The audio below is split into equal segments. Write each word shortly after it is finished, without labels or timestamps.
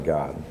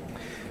God.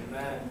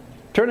 Amen.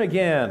 Turn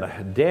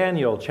again,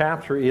 Daniel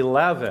chapter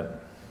 11.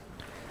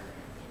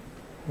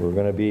 We're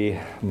going to be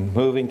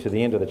moving to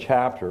the end of the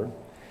chapter.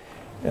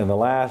 In the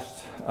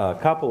last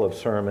couple of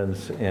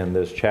sermons in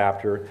this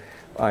chapter,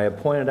 I have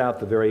pointed out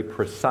the very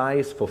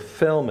precise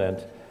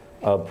fulfillment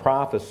of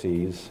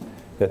prophecies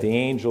that the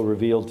angel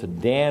revealed to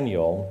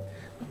Daniel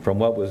from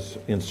what was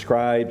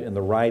inscribed in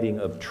the writing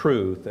of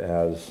truth,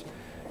 as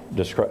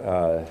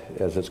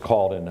it's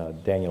called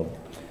in Daniel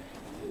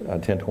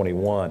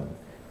 10:21.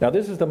 Now,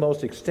 this is the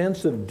most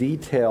extensive,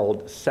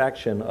 detailed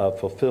section of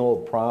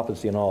fulfilled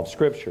prophecy in all of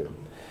Scripture.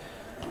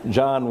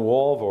 John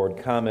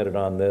Walvoord commented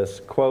on this,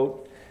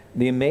 quote,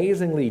 "The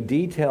amazingly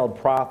detailed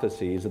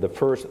prophecies of the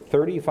first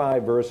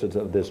 35 verses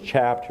of this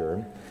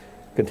chapter,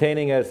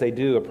 containing as they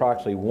do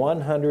approximately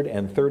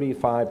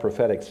 135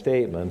 prophetic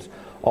statements,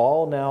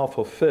 all now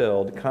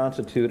fulfilled,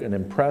 constitute an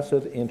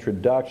impressive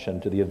introduction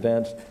to the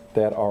events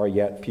that are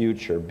yet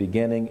future,"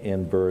 beginning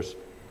in verse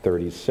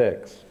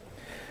 36.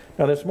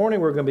 Now, this morning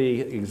we're going to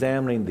be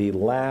examining the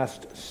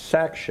last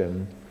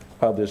section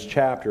of this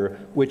chapter,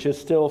 which is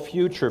still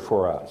future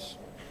for us.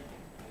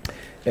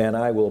 And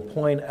I will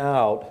point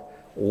out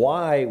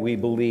why we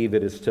believe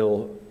it is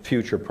still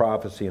future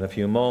prophecy in a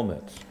few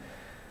moments.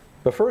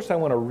 But first I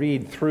want to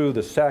read through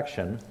the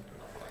section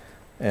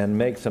and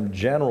make some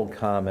general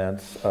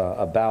comments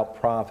about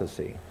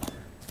prophecy.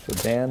 So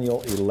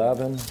Daniel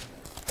 11,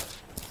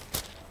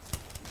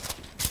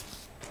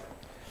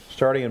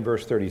 starting in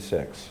verse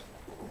 36.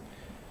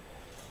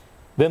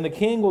 "Then the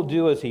king will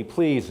do as he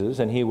pleases,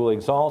 and he will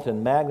exalt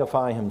and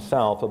magnify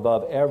himself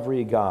above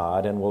every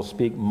god, and will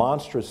speak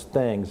monstrous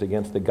things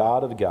against the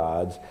God of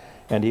gods,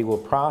 and he will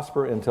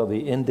prosper until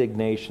the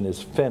indignation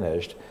is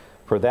finished,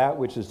 for that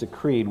which is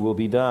decreed will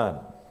be done.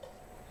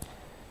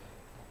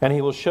 And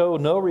he will show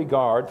no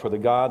regard for the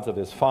gods of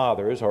his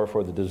fathers, or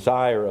for the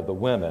desire of the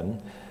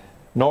women,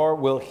 nor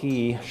will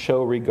he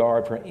show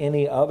regard for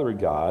any other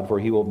god, for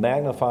he will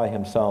magnify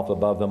himself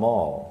above them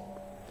all.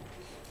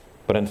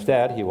 But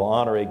instead he will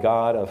honor a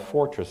God of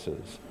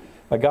fortresses,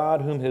 a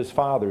God whom his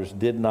fathers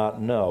did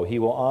not know. He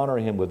will honor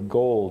him with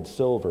gold,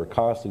 silver,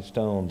 costly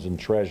stones, and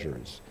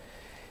treasures.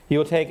 He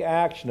will take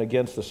action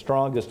against the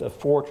strongest of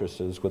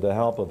fortresses with the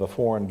help of a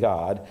foreign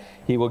god.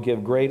 He will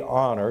give great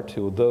honor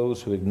to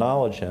those who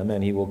acknowledge him,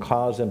 and he will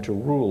cause them to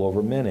rule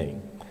over many.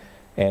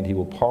 And he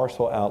will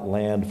parcel out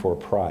land for a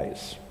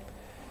price.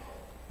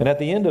 And at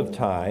the end of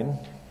time,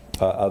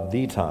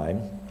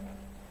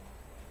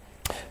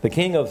 the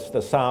king of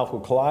the south will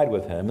collide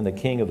with him, and the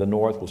king of the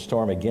north will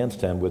storm against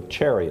him with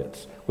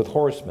chariots, with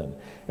horsemen,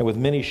 and with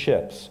many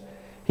ships.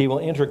 He will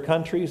enter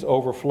countries,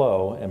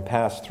 overflow, and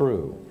pass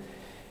through.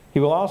 He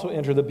will also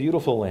enter the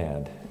beautiful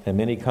land, and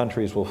many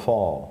countries will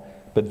fall.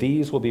 But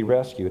these will be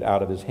rescued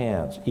out of his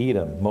hands,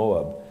 Edom,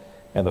 Moab,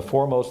 and the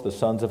foremost of the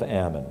sons of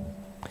Ammon.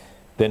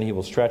 Then he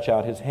will stretch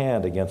out his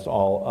hand against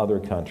all other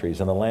countries,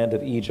 and the land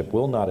of Egypt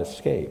will not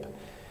escape.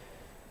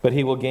 But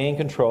he will gain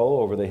control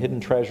over the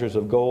hidden treasures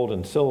of gold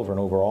and silver, and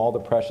over all the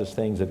precious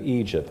things of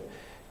Egypt,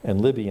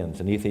 and Libyans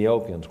and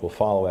Ethiopians will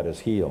follow at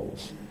his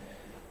heels.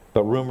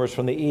 But rumors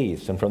from the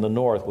east and from the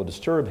north will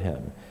disturb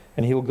him,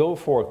 and he will go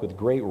forth with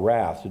great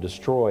wrath to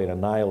destroy and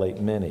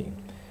annihilate many.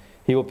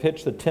 He will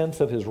pitch the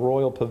tents of his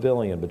royal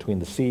pavilion between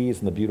the seas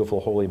and the beautiful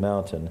holy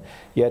mountain,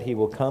 yet he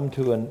will come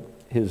to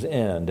his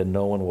end, and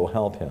no one will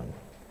help him.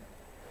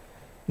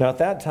 Now at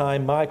that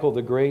time, Michael,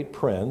 the great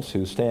prince,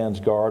 who stands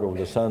guard over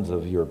the sons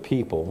of your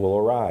people, will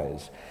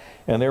arise.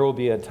 And there will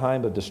be a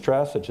time of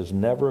distress such as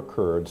never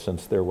occurred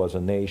since there was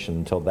a nation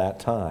until that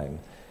time.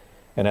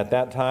 And at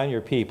that time,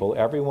 your people,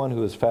 everyone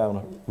who is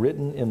found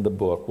written in the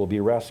book, will be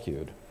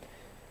rescued.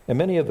 And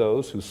many of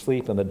those who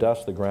sleep in the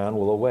dust of the ground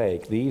will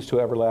awake, these to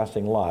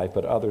everlasting life,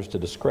 but others to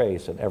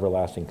disgrace and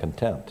everlasting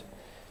contempt.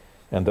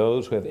 And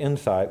those who have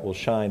insight will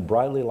shine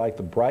brightly like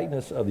the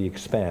brightness of the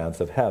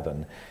expanse of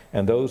heaven,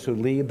 and those who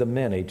lead the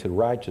many to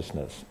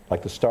righteousness,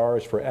 like the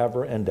stars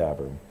forever and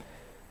ever.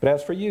 But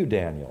as for you,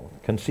 Daniel,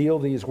 conceal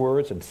these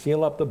words and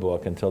seal up the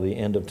book until the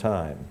end of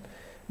time.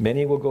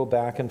 Many will go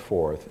back and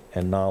forth,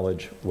 and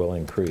knowledge will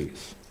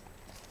increase."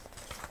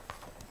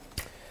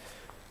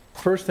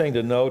 First thing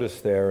to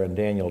notice there in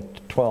Daniel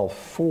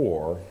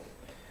 12:4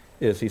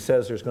 is he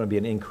says there's going to be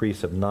an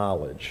increase of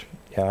knowledge.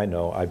 Yeah, I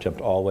know, I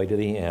jumped all the way to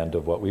the end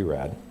of what we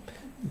read.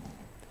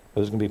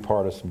 This is going to be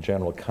part of some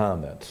general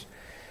comments.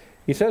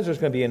 He says there's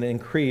going to be an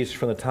increase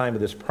from the time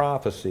of this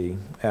prophecy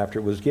after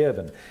it was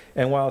given.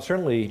 And while it's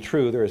certainly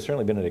true, there has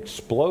certainly been an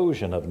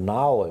explosion of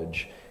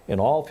knowledge in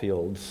all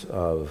fields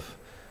of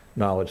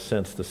knowledge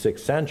since the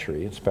 6th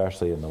century,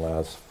 especially in the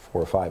last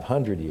 400 or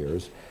 500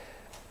 years.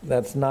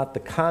 That's not the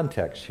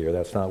context here.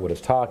 That's not what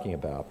it's talking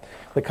about.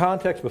 The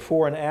context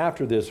before and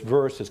after this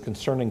verse is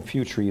concerning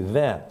future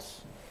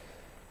events.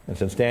 And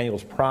since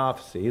Daniel's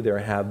prophecy, there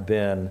have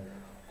been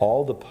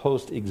all the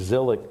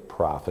post-exilic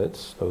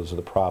prophets. Those are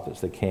the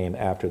prophets that came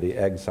after the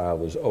exile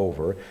was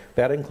over.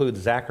 That includes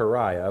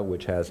Zechariah,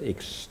 which has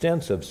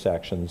extensive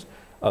sections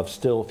of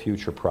still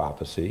future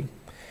prophecy.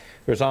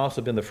 There's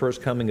also been the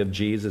first coming of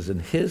Jesus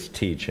and his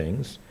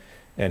teachings,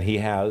 and he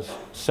has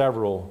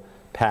several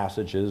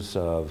passages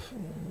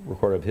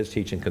recorded of his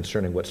teaching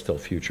concerning what's still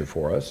future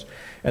for us.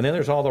 And then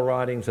there's all the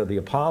writings of the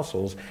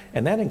apostles,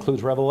 and that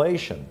includes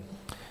Revelation.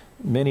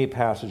 Many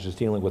passages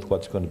dealing with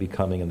what's going to be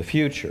coming in the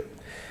future.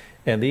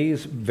 And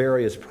these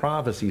various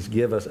prophecies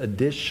give us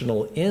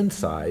additional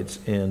insights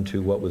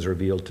into what was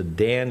revealed to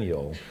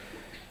Daniel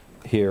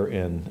here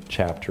in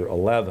chapter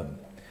 11.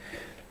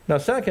 Now,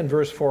 second,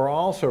 verse 4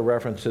 also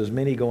references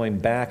many going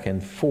back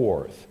and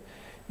forth.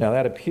 Now,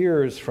 that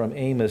appears from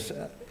Amos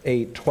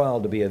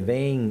 8:12 to be a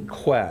vain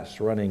quest,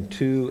 running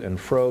to and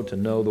fro to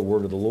know the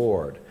word of the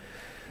Lord.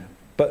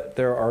 But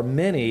there are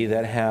many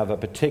that have a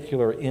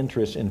particular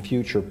interest in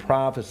future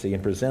prophecy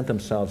and present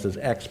themselves as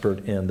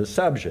expert in the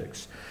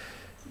subjects.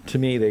 To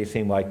me, they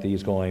seem like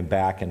these going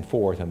back and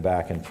forth and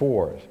back and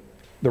forth.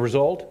 The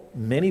result,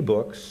 many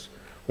books,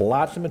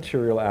 lots of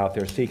material out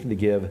there seeking to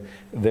give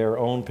their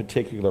own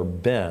particular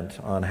bent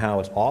on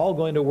how it's all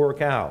going to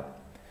work out.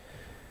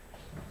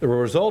 The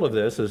result of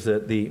this is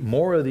that the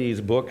more of these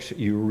books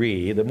you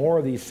read, the more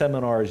of these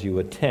seminars you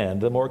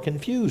attend, the more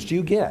confused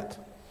you get.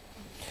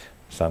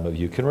 Some of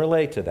you can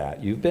relate to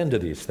that. You've been to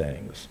these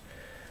things.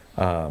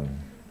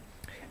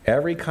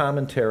 Every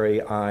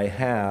commentary I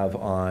have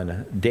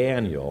on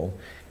Daniel,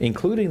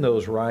 including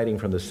those writing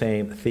from the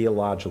same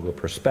theological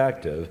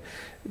perspective,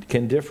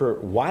 can differ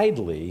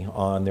widely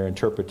on their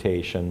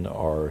interpretation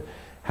or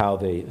how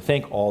they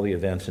think all the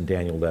events in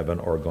Daniel 11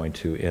 are going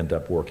to end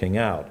up working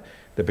out.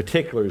 The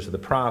particulars of the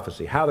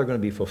prophecy, how they're going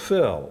to be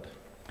fulfilled.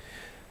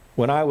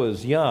 When I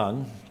was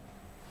young,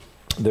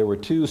 there were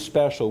 2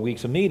 special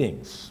weeks of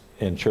meetings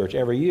in church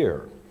every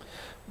year.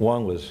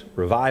 One was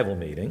revival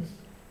meeting.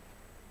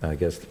 I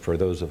guess for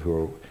those of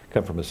who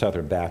come from a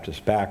Southern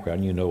Baptist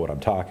background, you know what I'm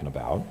talking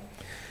about.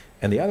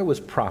 And the other was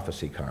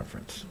prophecy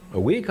conference, a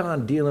week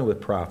on dealing with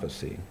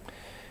prophecy.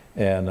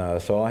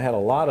 And so I had a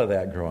lot of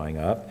that growing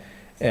up.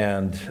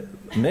 And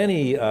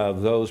many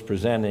of those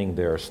presenting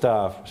their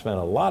stuff spent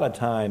a lot of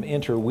time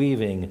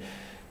interweaving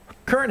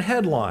current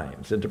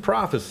headlines into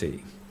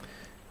prophecy.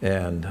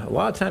 And a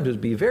lot of times it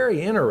would be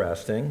very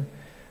interesting,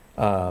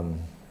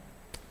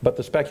 but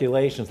the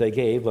speculations they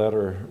gave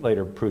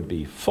later proved to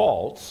be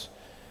false.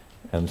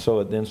 And so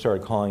it then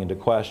started calling into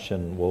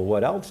question, well,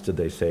 what else did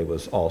they say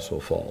was also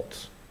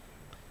false?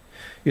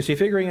 You see,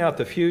 figuring out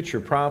the future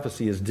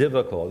prophecy is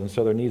difficult, and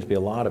so there needs to be a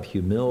lot of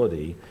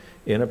humility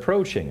in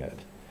approaching it.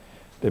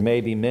 There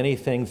may be many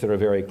things that are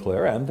very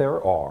clear, and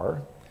there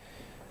are,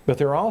 but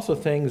there are also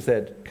things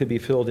that could be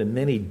filled in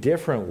many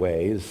different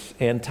ways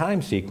and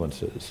time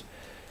sequences.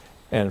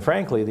 And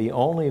frankly, the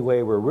only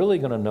way we're really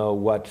going to know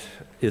what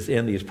is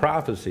in these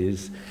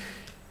prophecies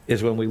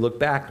is when we look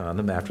back on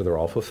them after they're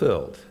all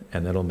fulfilled,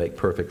 and that'll make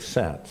perfect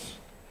sense.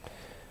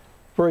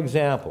 For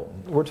example,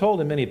 we're told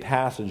in many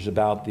passages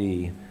about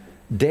the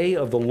day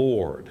of the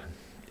Lord.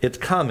 It's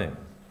coming.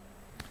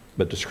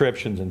 But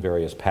descriptions in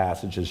various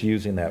passages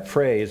using that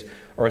phrase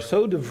are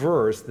so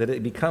diverse that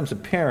it becomes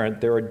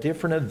apparent there are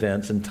different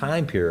events and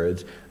time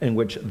periods in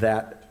which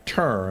that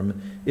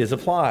term is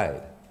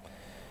applied.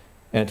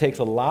 And it takes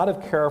a lot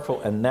of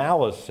careful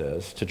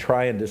analysis to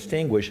try and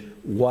distinguish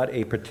what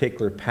a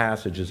particular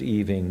passage is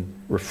even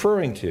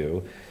referring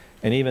to.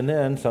 And even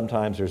then,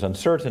 sometimes there's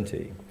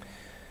uncertainty.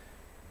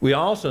 We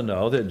also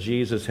know that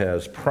Jesus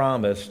has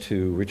promised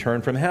to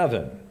return from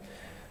heaven.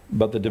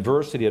 But the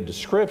diversity of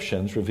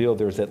descriptions reveal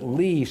there's at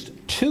least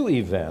 2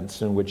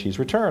 events in which he's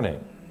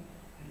returning.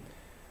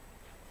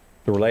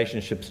 The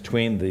relationships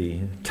between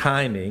the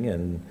timing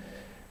and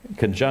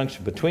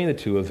conjunction between the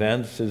 2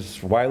 events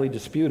is widely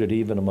disputed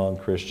even among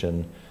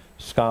Christian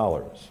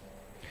scholars.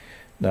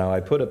 Now,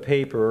 I put a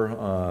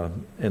paper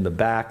in the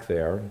back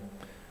there,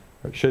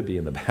 or it should be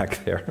in the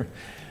back there.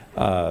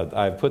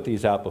 I've put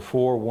these out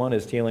before. One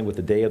is dealing with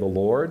the day of the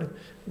Lord.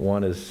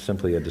 One is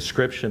simply a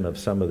description of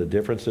some of the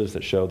differences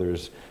that show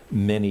there's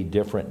many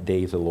different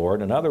days of the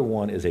Lord. Another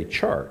one is a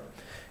chart,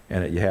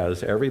 and it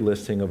has every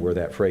listing of where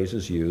that phrase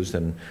is used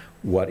and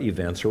what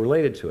events are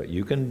related to it.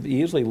 You can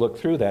easily look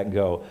through that and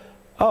go,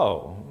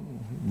 oh,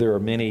 there are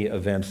many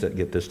events that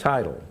get this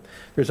title.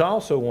 There's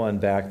also one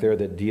back there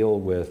that deal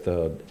with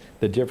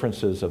the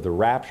differences of the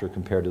rapture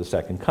compared to the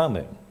second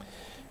coming.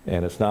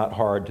 And it's not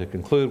hard to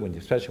conclude,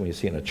 especially when you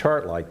see in a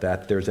chart like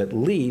that, there's at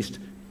least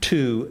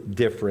 2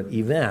 different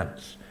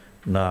events,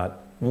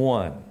 not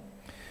one.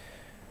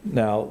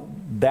 Now,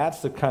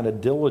 that's the kind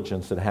of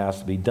diligence that has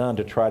to be done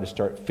to try to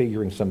start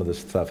figuring some of this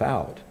stuff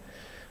out.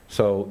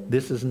 So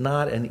this is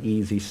not an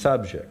easy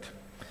subject.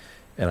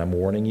 And I'm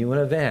warning you in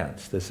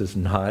advance, this is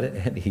not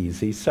an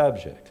easy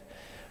subject.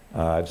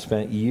 I've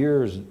spent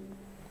years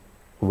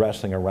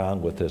wrestling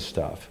around with this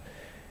stuff.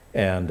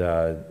 And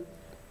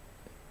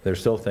there's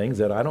still things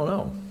that I don't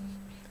know.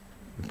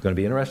 It's going to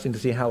be interesting to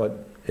see how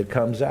it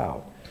comes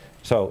out.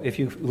 So if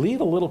you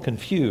leave a little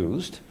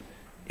confused,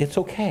 it's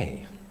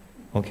okay.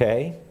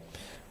 Okay?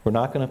 We're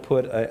not going to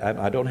put,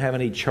 I don't have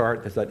any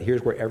chart that's like,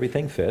 here's where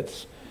everything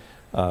fits.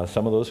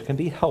 Some of those can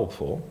be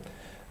helpful.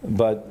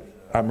 But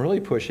I'm really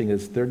pushing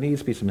is there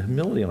needs to be some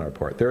humility on our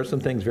part. There are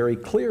some things very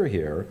clear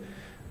here,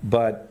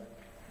 but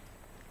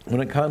when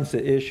it comes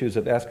to issues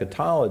of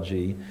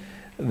eschatology,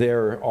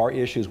 there are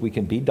issues we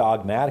can be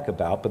dogmatic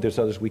about, but there's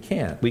others we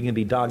can't. We can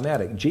be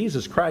dogmatic.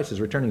 Jesus Christ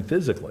is returning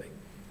physically,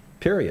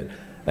 period.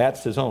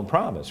 That's his own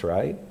promise,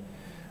 right?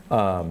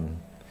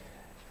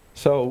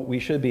 So we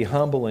should be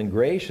humble and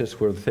gracious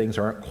where things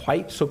aren't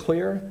quite so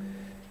clear,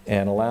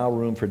 and allow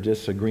room for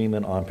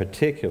disagreement on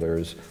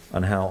particulars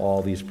on how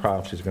all these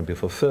prophecies are going to be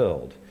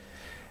fulfilled.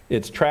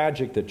 It's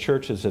tragic that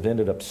churches have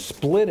ended up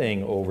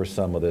splitting over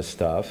some of this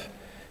stuff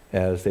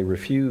as they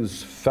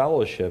refuse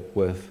fellowship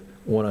with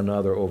one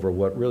another over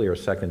what really are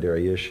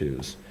secondary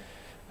issues.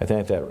 I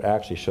think that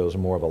actually shows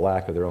more of a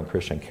lack of their own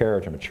Christian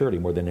character and maturity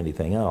more than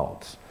anything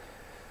else.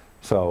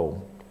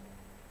 So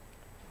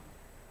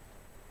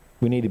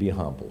we need to be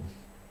humble.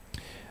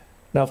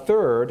 Now,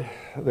 third,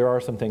 there are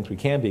some things we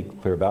can be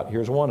clear about.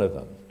 Here's one of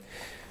them.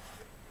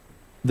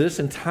 This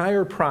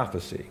entire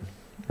prophecy,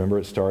 remember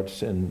it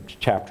starts in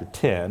chapter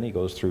 10, he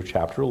goes through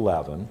chapter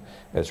 11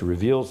 as he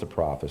reveals the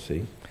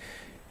prophecy,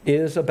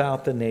 is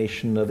about the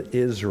nation of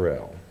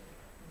Israel.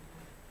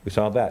 We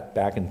saw that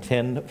back in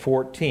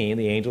 10:14,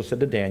 the angel said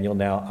to Daniel,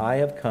 "Now I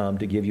have come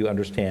to give you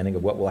understanding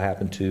of what will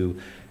happen to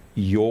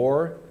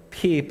your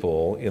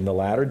people in the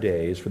latter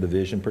days, for the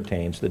vision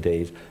pertains to the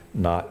days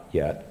not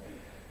yet."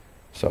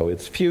 So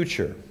it's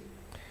future.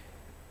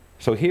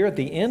 So here at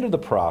the end of the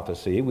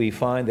prophecy, we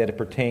find that it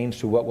pertains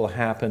to what will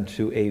happen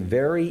to a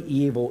very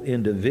evil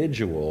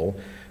individual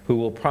who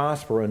will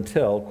prosper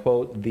until,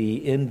 quote,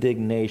 the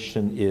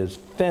indignation is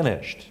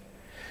finished.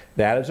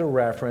 That is a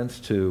reference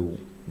to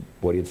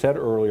what he had said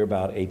earlier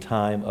about a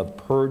time of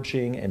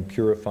purging and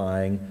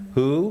purifying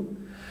who?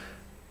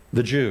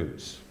 The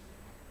Jews.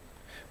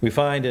 We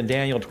find in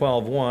Daniel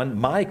 12:1,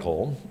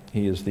 Michael,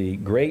 he is the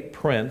great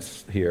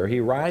prince here,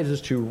 he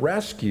rises to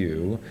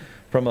rescue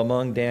from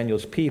among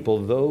Daniel's people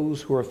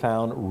those who are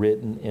found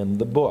written in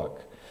the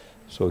book.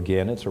 So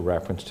again, it's a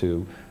reference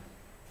to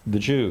the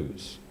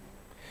Jews.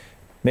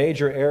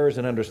 Major errors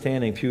in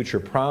understanding future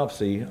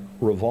prophecy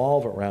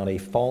revolve around a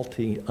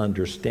faulty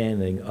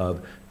understanding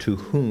of to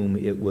whom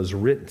it was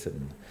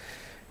written.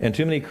 And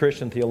too many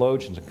Christian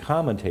theologians and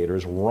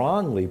commentators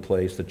wrongly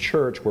place the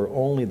church where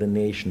only the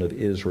nation of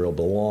Israel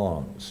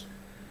belongs.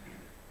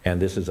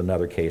 And this is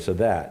another case of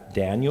that.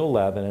 Daniel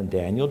 11 and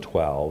Daniel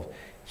 12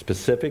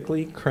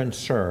 specifically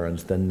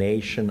concerns the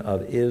nation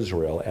of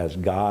Israel as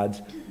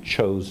God's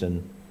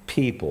chosen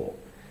people,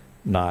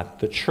 not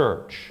the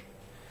church.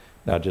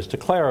 Now, just to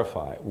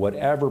clarify,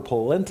 whatever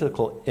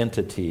political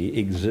entity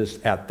exists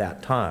at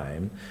that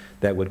time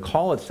that would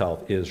call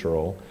itself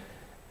Israel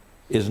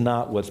is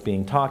not what's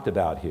being talked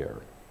about here.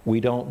 We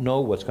don't know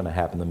what's going to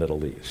happen in the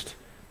Middle East.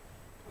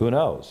 Who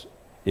knows?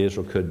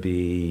 Israel could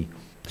be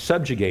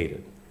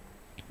subjugated.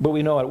 But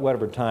we know at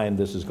whatever time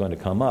this is going to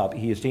come up,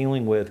 he is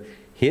dealing with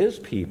his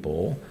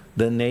people,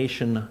 the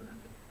nation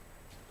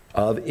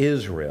of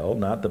Israel,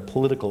 not the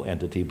political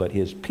entity, but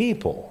his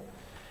people.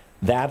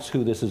 That's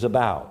who this is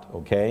about,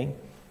 okay?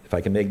 If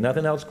I can make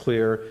nothing else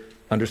clear,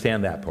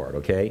 understand that part,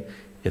 okay?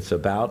 It's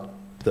about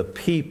the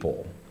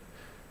people.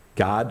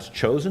 God's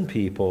chosen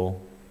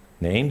people,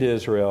 named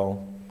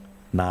Israel,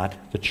 not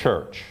the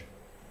church.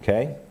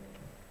 Okay?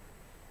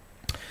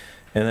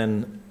 And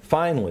then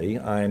finally,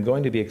 I am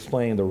going to be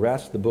explaining the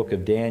rest of the book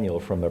of Daniel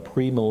from the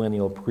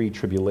premillennial,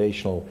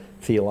 pre-tribulational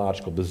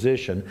theological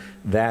position.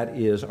 That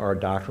is our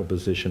doctrinal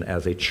position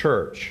as a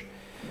church.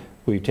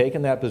 We've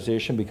taken that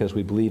position because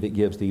we believe it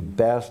gives the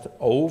best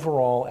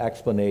overall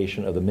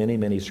explanation of the many,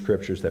 many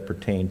scriptures that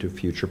pertain to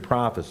future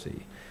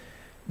prophecy.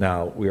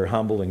 Now, we are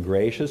humble and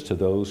gracious to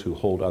those who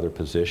hold other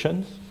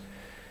positions,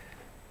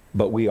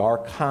 but we are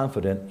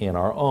confident in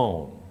our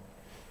own.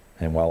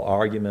 And while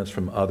arguments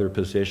from other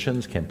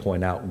positions can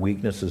point out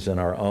weaknesses in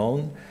our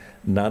own,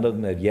 none of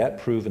them have yet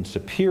proven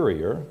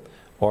superior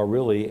or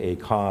really a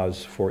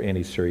cause for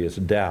any serious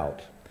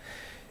doubt.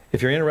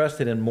 If you're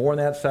interested in more on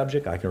that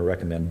subject, I can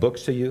recommend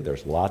books to you.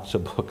 There's lots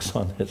of books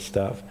on this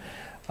stuff.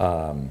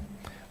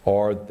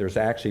 Or there's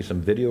actually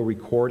some video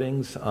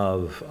recordings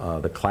of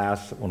the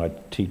class when I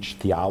teach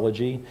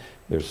theology.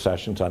 There's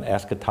sessions on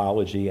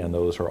eschatology, and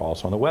those are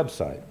also on the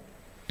website.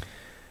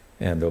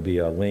 And there'll be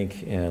a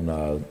link in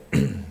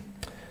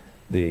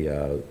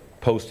the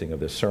posting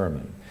of this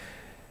sermon.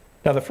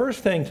 Now, the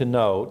first thing to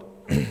note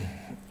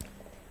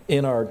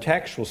in our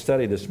textual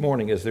study this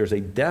morning is there's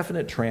a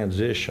definite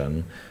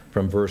transition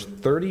from verse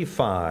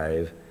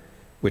 35,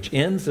 which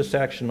ends the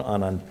section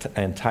on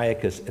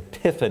Antiochus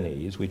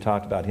Epiphanes. We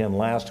talked about him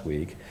last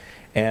week.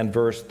 And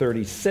verse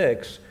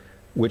 36,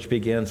 which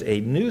begins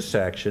a new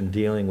section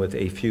dealing with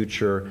a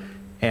future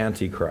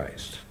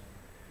Antichrist.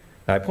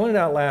 Now, I pointed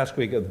out last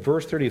week that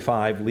verse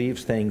 35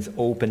 leaves things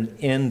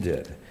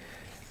open-ended.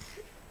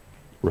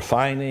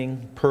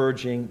 Refining,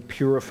 purging,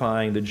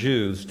 purifying the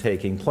Jews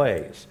taking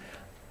place.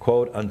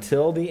 Quote,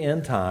 until the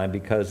end time,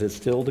 because it's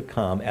still to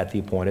come at the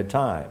appointed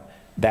time.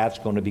 That's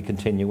going to be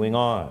continuing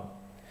on.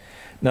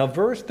 Now,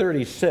 verse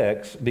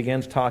 36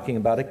 begins talking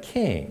about a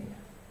king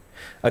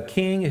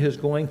who's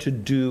going to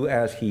do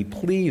as he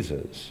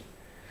pleases.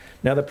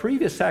 Now, the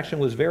previous section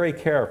was very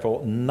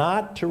careful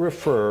not to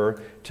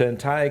refer to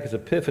Antiochus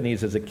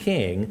Epiphanes as a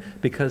king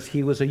because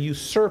he was a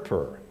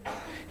usurper.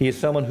 He is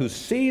someone who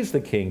sees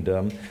the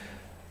kingdom,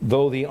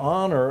 though the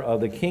honor of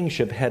the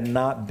kingship had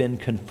not been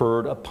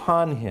conferred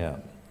upon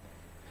him.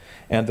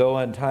 And though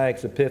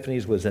Antiochus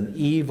Epiphanes was an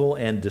evil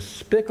and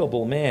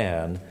despicable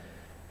man,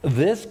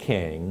 this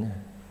king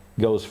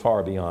goes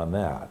far beyond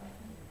that.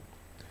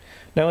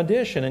 Now, in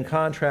addition, in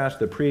contrast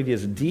to the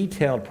previous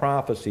detailed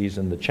prophecies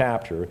in the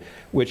chapter,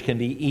 which can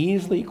be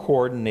easily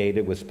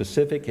coordinated with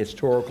specific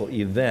historical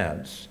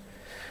events,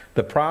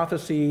 the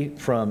prophecy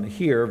from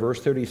here, verse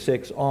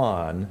 36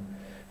 on,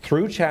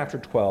 through chapter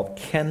 12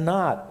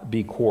 cannot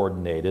be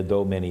coordinated,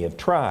 though many have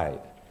tried.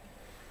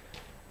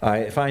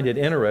 I find it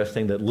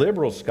interesting that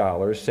liberal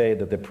scholars say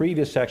that the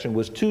previous section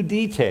was too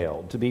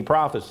detailed to be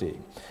prophecy.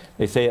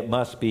 They say it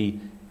must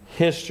be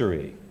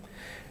history.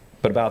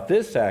 But about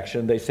this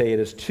section, they say it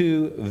is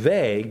too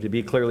vague to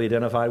be clearly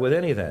identified with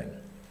anything.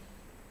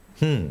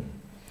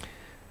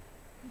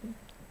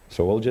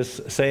 So we'll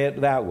just say it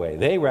that way.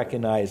 They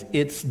recognize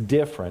it's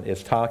different.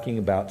 It's talking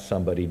about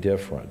somebody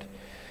different.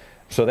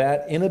 So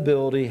that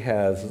inability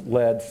has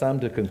led some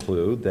to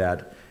conclude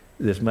that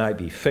this might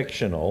be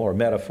fictional or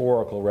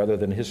metaphorical rather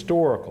than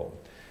historical.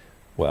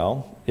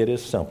 Well, it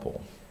is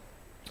simple.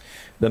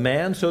 The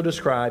man so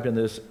described in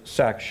this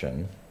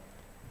section,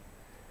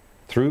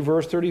 through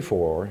verse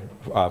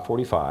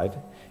 45,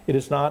 it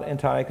is not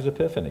Antiochus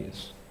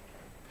Epiphanes.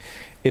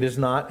 It is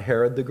not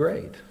Herod the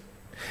Great.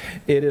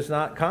 It is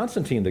not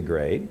Constantine the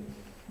Great.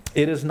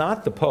 It is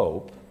not the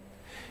Pope.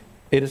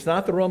 It is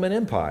not the Roman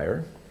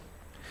Empire.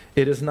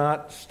 It is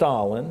not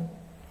Stalin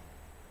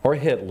or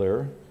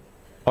Hitler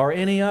or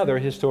any other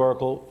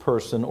historical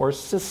person or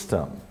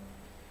system.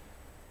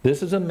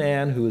 This is a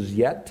man who is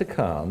yet to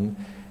come,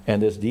 and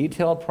this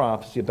detailed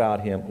prophecy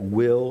about him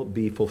will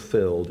be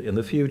fulfilled in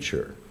the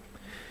future.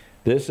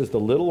 This is the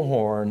little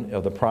horn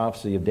of the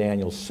prophecy of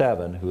Daniel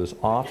 7, who is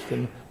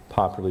often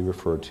popularly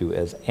referred to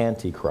as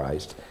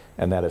Antichrist,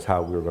 and that is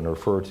how we're going to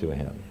refer to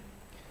him.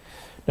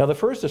 Now, the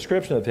first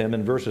description of him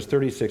in verses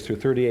 36 through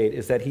 38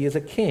 is that he is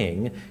a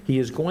king. He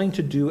is going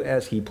to do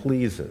as he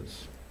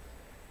pleases.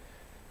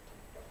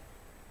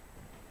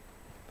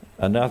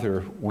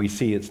 Another, we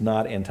see it's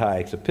not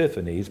Antiochus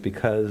Epiphanes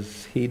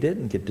because he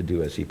didn't get to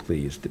do as he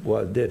pleased.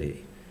 Well, did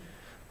he?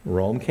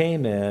 Rome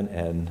came in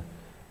and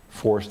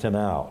forced him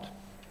out.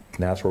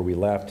 And that's where we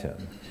left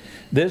him.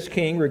 This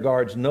king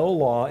regards no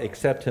law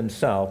except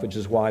himself, which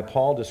is why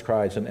Paul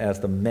describes him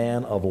as the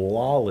man of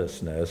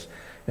lawlessness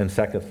in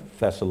 2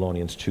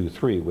 Thessalonians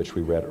 2:3, which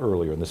we read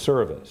earlier in the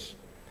service.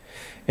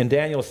 In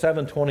Daniel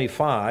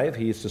 7:25,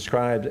 he's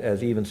described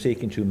as even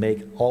seeking to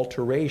make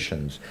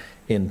alterations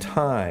in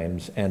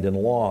times and in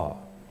law.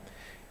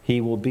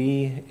 He will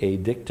be a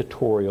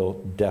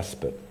dictatorial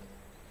despot.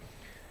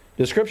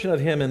 Description of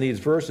him in these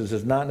verses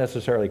is not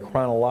necessarily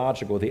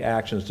chronological with the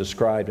actions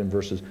described in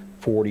verses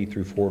 40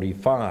 through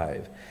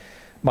 45.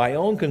 My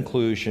own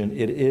conclusion,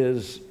 it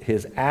is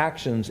his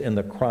actions in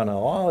the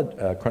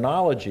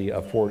chronology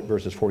of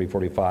verses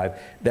 40-45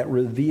 that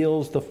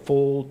reveals the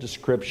full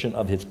description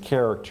of his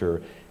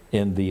character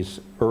in these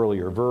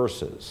earlier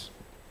verses.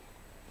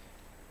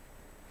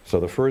 So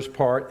the first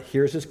part,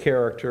 here's his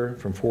character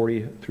from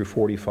 40 through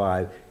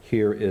 45.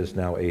 Here is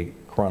now a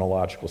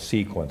chronological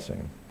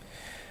sequencing.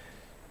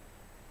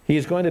 He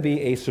is going to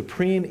be a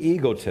supreme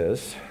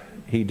egotist.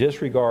 He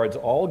disregards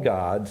all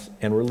gods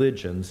and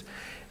religions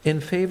in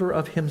favor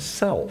of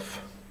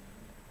himself.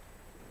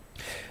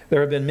 There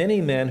have been many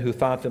men who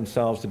thought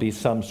themselves to be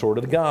some sort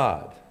of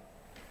god.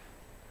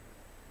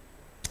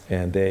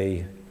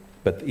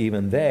 But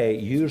even they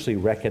usually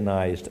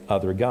recognized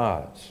other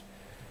gods.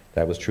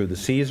 That was true of the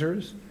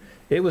Caesars.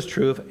 It was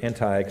true of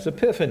Antiochus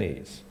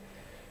Epiphanes.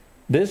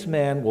 This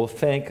man will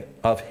think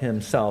of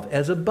himself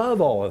as above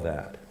all of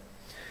that.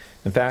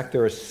 In fact,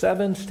 there are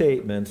 7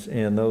 statements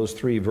in those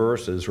 3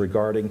 verses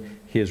regarding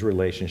his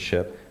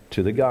relationship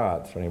to the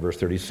gods. Starting in verse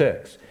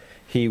 36.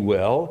 He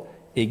will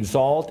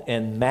exalt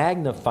and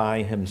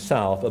magnify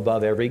himself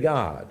above every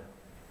god.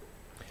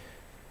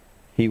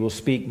 He will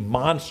speak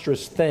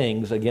monstrous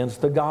things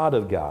against the God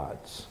of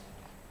gods.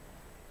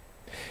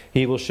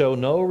 He will show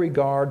no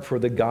regard for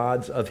the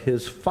gods of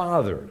his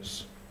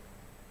fathers.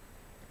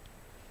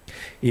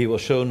 He will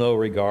show no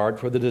regard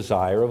for the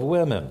desire of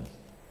women.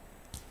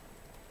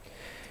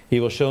 He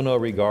will show no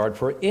regard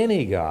for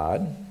any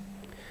god.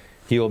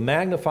 He will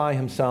magnify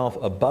himself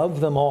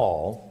above them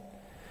all,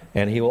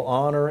 and he will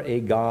honor a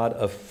god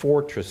of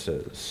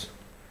fortresses.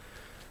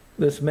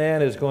 This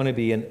man is going to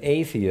be an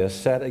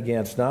atheist set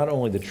against not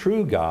only the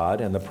true God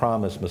and the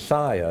promised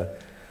Messiah,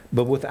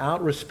 but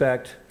without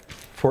respect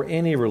for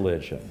any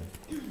religion.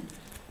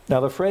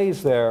 Now the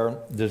phrase there,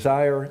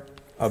 desire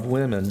of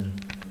women,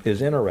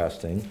 is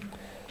interesting.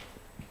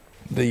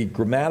 The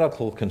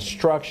grammatical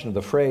construction of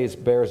the phrase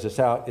bears this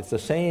out. It's the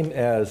same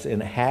as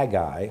in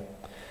Haggai,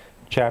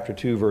 chapter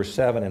 2, verse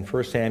 7, and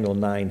 1 Samuel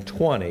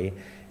 9:20,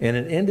 and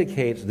it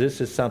indicates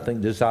this is something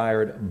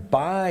desired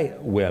by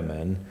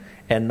women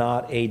and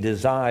not a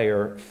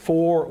desire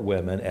for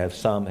women, as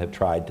some have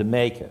tried to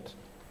make it.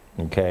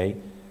 Okay?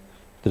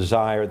 The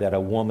desire that a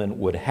woman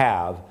would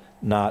have,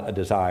 not a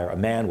desire a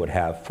man would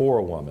have for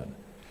a woman.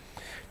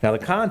 Now, the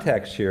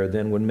context here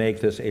then would make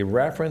this a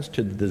reference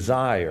to the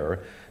desire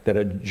that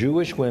a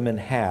Jewish woman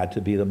had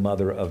to be the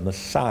mother of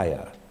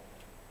Messiah.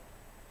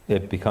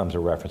 It becomes a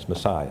reference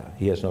Messiah.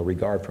 He has no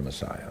regard for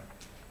Messiah.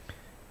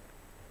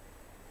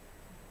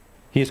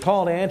 He is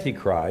called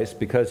Antichrist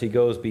because he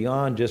goes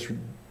beyond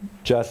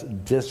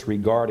just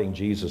disregarding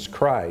Jesus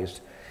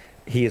Christ.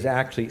 He is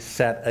actually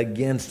set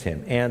against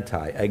him,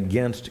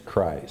 against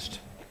Christ.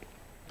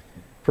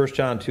 1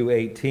 John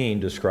 2:18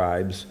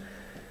 describes,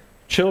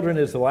 "Children,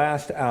 is the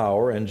last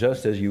hour, and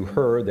just as you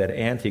heard that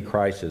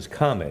Antichrist is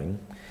coming,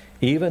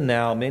 even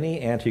now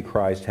many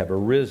Antichrists have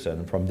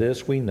arisen. From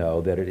this we know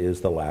that it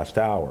is the last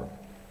hour."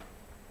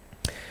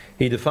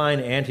 He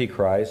defined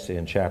Antichrist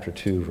in chapter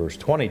 2, verse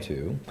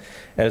 22,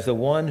 as the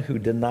one who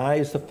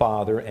denies the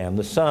Father and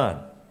the Son.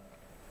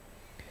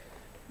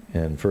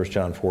 In 1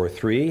 John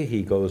 4:3,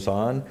 he goes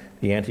on,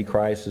 the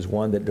Antichrist is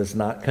one that does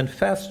not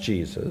confess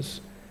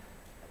Jesus.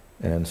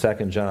 And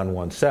 2 John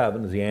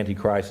 1:7, the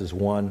Antichrist is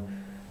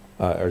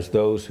as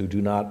those who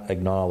do not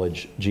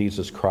acknowledge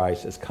Jesus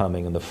Christ as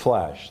coming in the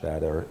flesh.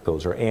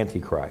 Those are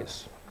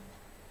Antichrists.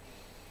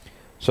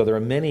 So there are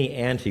many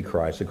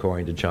Antichrists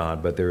according to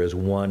John, but there is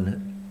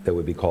one that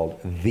would be called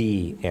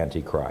the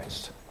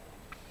Antichrist.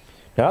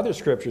 Now, other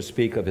scriptures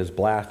speak of his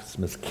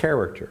blasphemous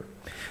character.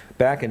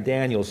 Back in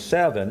Daniel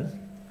 7,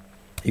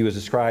 he was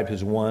described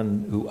as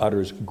one who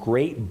utters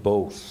great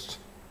boasts.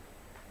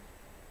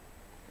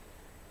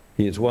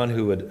 He is one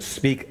who would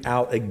speak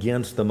out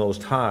against the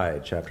Most High,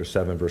 chapter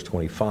 7, verse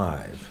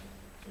 25.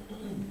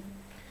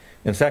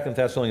 In 2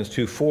 Thessalonians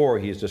 2:4,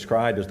 he is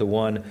described as the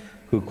one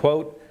who,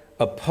 quote,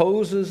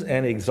 opposes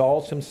and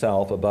exalts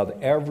himself above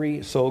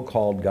every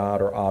so-called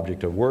God or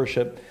object of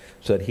worship,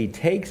 so that he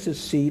takes his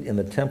seat in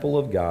the temple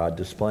of God,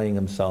 displaying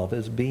himself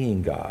as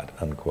being God,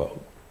 unquote.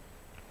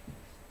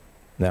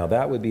 Now,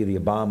 that would be the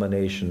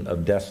abomination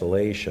of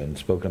desolation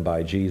spoken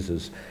by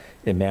Jesus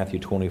in Matthew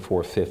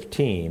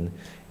 24:15,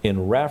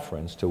 in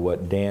reference to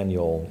what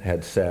Daniel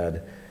had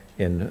said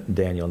in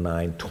Daniel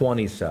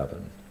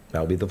 9:27. That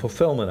would be the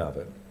fulfillment of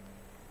it.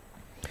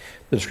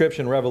 The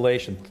description in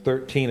Revelation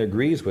 13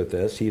 agrees with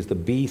this. He's the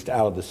beast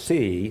out of the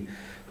sea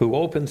who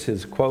opens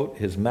his, quote,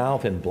 his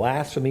mouth in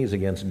blasphemies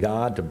against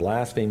God to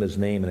blaspheme his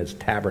name and his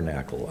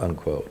tabernacle,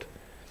 unquote.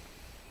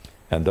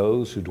 And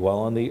those who dwell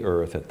on the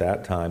earth at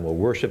that time will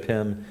worship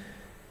him,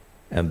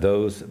 and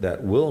those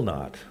that will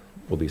not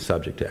will be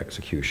subject to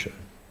execution.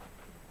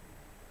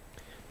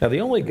 Now,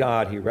 the only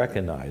God he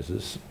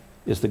recognizes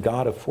is the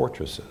God of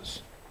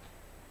fortresses.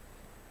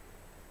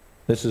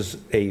 This is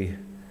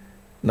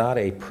not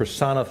a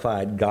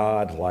personified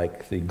God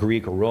like the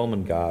Greek or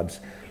Roman gods,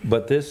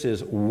 but this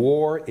is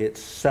war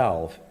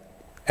itself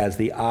as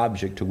the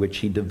object to which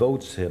he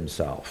devotes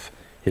himself,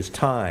 his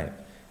time,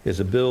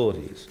 his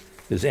abilities,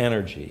 his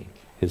energy,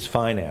 his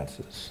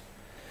finances.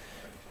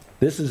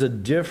 This is a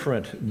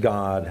different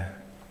God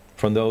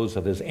from those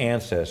of his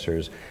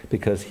ancestors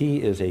because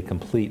he is a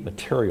complete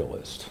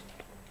materialist.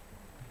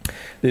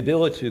 The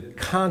ability to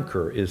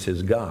conquer is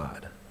his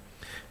God.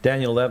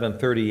 Daniel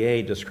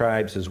 11:38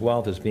 describes his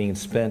wealth as being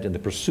spent in the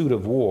pursuit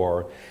of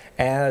war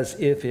as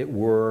if it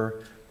were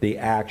the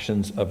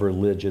actions of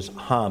religious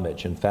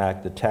homage. In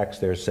fact, the text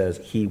there says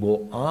he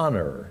will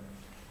honor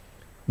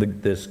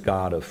this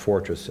God of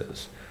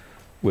fortresses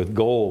with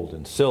gold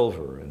and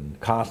silver and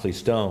costly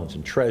stones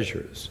and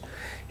treasures.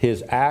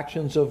 His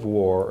actions of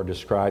war are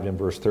described in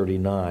verse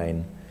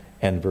 39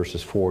 and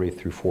verses 40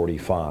 through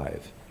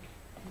 45.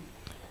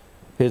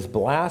 His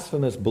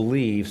blasphemous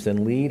beliefs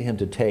then lead him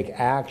to take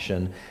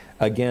action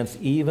against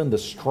even the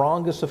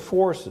strongest of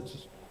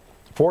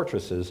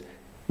fortresses,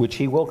 which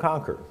he will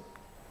conquer.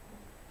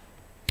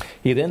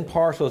 He then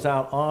parcels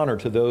out honor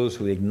to those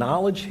who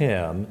acknowledge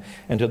him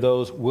and to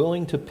those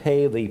willing to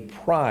pay the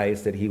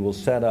price that he will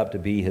set up to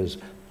be his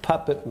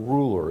puppet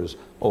rulers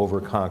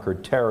over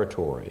conquered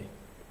territory.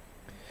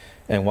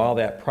 And while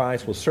that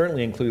price will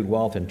certainly include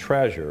wealth and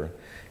treasure,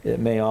 it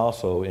may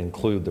also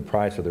include the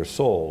price of their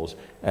souls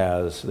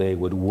as they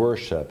would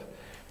worship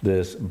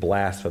this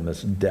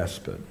blasphemous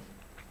despot.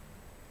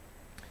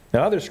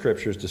 Now, other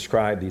scriptures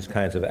describe these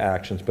kinds of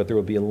actions, but there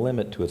will be a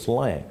limit to its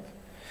length.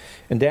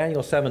 In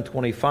Daniel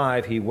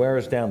 7:25, he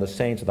wears down the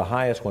saints of the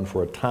highest one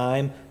for a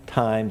time,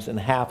 times, and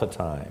half a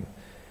time.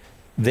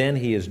 Then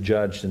he is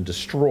judged and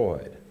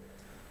destroyed.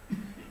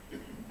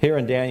 Here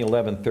in Daniel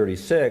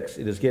 11:36,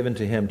 it is given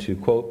to him to,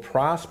 quote,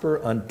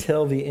 prosper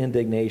until the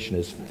indignation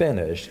is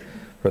finished,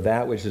 for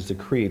that which is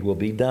decreed will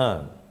be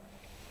done.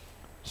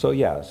 So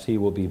yes, he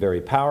will be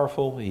very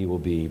powerful, he will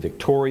be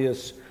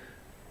victorious,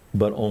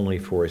 but only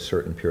for a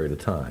certain period of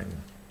time.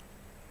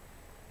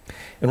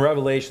 In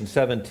Revelation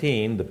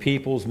 17, the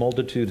peoples,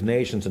 multitudes,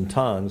 nations, and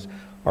tongues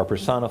are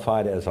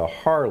personified as a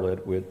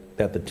harlot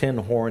that the 10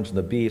 horns and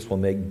the beast will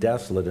make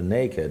desolate and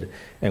naked,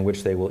 and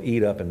which they will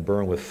eat up and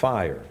burn with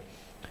fire.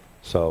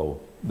 So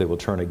they will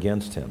turn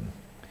against him.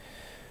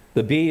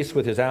 The beast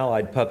with his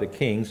allied puppet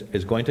kings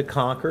is going to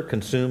conquer,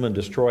 consume, and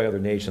destroy other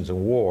nations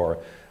in war.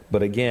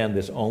 But again,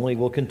 this only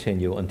will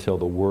continue until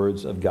the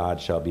words of God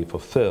shall be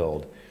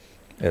fulfilled,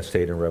 as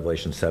stated in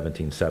Revelation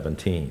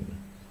 17:17.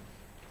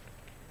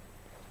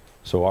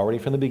 So already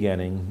from the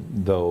beginning,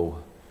 though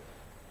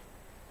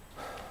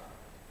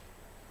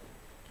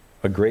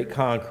a great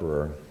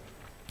conqueror,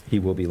 he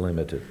will be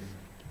limited.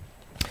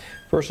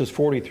 Verses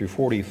 40 through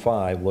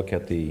 45 look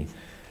at the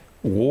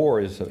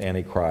wars of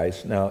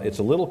Antichrist. Now, it's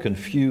a little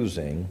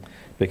confusing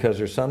because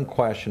there's some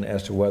question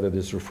as to whether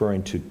this is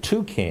referring to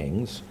 2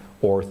 kings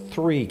or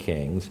 3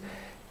 kings,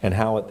 and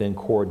how it then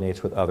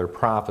coordinates with other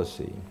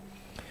prophecy.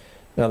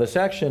 Now, the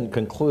section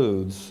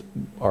begins,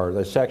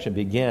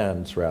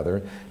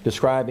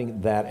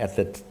 describing that at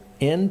the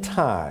end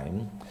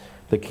time,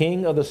 the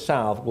king of the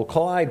south will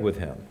collide with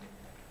him.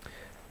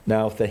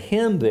 Now, if the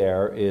him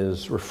there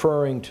is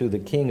referring to the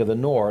king of the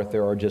north,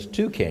 there are just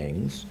 2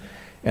 kings,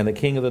 and the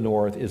king of the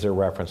north is a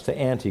reference to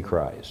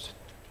Antichrist.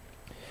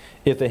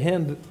 If the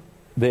him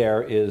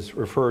there is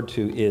referred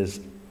to is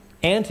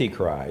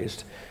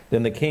Antichrist,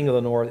 then the king of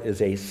the north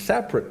is a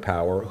separate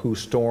power who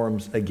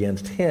storms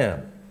against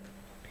him.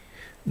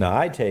 Now,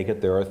 I take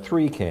it there are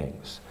 3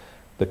 kings.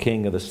 The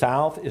king of the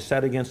south is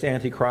set against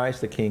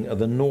Antichrist. The king of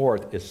the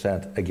north is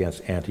set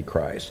against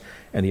Antichrist.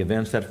 And the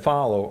events that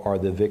follow are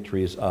the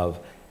victories of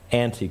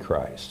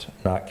Antichrist,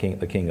 not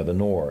the king of the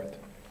north.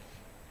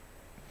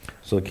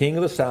 So the king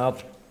of the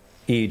south,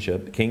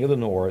 Egypt, the king of the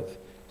north,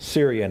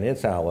 Syria and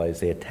its allies,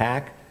 they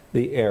attack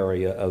the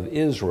area of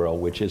Israel,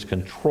 which is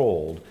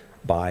controlled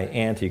by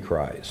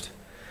Antichrist.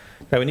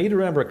 Now, we need to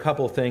remember a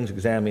couple of things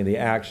examining the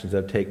actions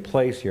that take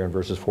place here in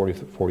verses 40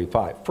 to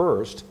 45.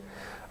 First,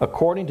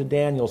 according to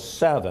Daniel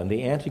 7,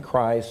 the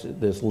Antichrist,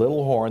 this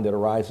little horn that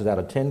arises out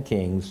of 10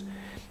 kings,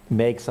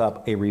 makes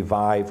up a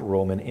revived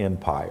Roman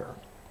Empire.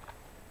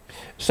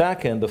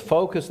 Second, the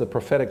focus of the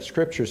prophetic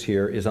scriptures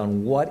here is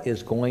on what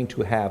is going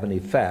to have an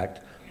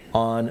effect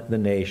on the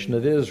nation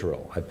of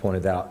Israel. I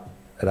pointed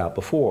it out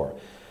before.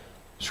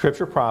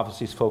 Scripture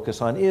prophecies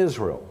focus on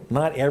Israel,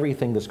 not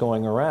everything that's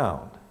going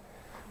around.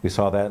 We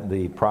saw that in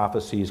the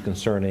prophecies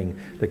concerning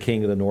the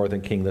king of the north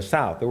and king of the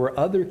south. There were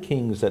other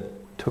kings that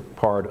took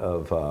part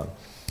of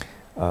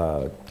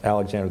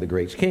Alexander the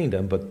Great's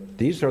kingdom, but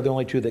these are the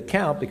only 2 that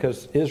count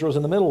because Israel's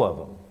in the middle of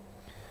them.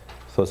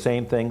 So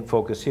same thing,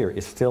 focus here.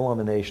 It's still on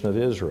the nation of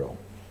Israel.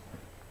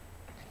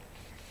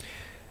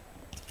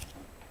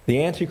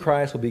 The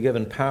Antichrist will be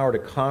given power to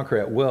conquer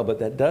at will, but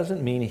that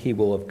doesn't mean he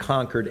will have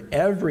conquered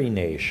every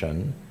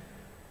nation.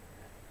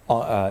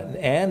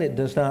 And it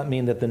does not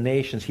mean that the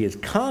nations he has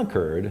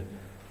conquered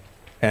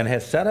and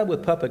has set up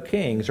with puppet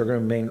kings are going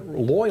to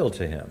remain loyal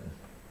to him.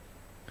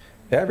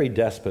 Every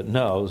despot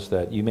knows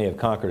that you may have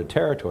conquered a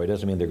territory. It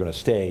doesn't mean they're going to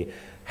stay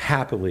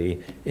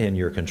happily in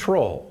your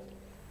control.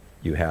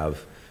 You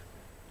have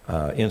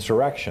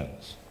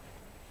insurrections.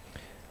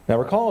 Now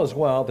recall as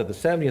well that the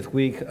 70th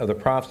week of the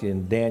prophecy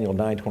in Daniel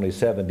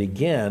 9:27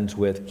 begins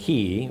with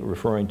he,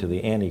 referring to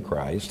the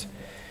Antichrist,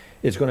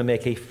 is going to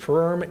make a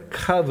firm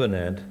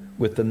covenant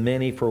with the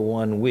many for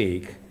 1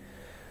 week.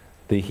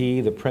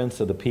 The prince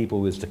of the people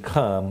who is to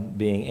come,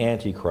 being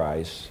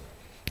Antichrist.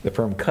 The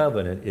firm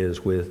covenant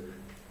is with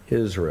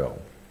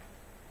Israel.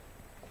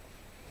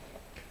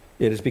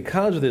 It is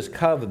because of this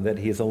covenant that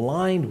he is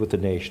aligned with the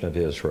nation of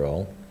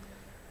Israel,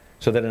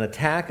 so that an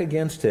attack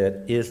against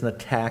it is an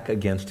attack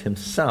against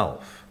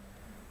himself.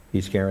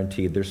 He's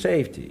guaranteed their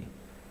safety.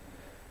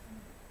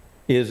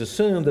 It is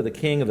assumed that the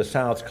king of the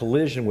south's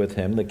collision with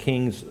him, the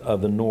kings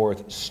of the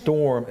north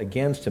storm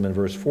against him in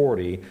verse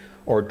 40,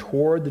 or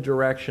toward the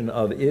direction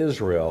of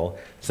Israel,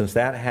 since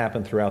that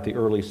happened throughout the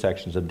early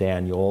sections of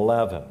Daniel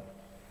 11.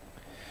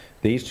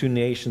 These 2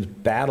 nations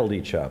battled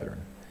each other.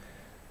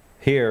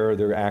 Here,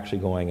 they're actually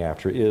going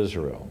after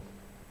Israel.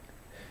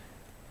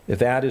 If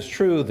that is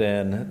true,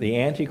 then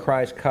the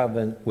Antichrist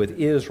covenant with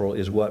Israel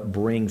is what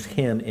brings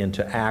him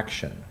into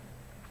action.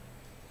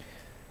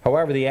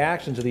 However, the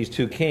actions of these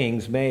 2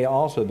 kings may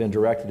also have been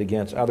directed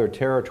against other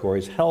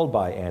territories held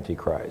by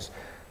Antichrist.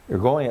 They're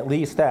going at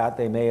least that.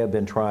 They may have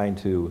been trying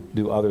to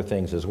do other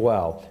things as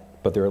well,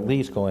 but they're at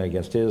least going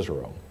against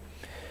Israel.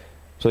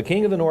 So the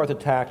king of the north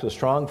attacked with a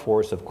strong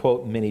force of,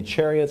 quote, many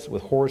chariots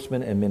with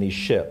horsemen and many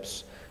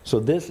ships. So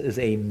this is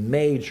a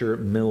major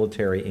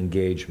military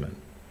engagement.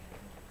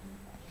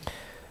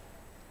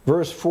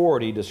 Verse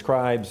 40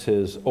 describes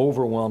his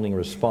overwhelming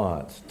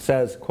response. It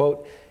says,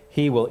 quote,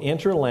 he will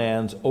enter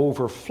lands,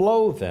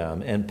 overflow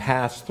them, and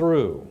pass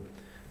through.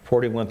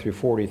 41 through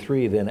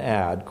 43 then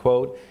add,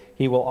 quote,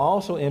 he will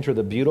also enter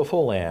the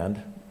beautiful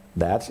land,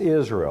 that's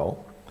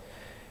Israel.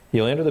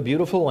 He'll enter the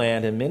beautiful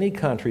land, and many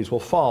countries will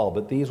fall,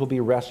 but these will be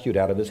rescued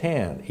out of his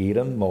hand,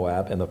 Edom,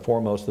 Moab, and the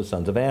foremost of the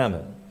sons of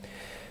Ammon.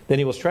 Then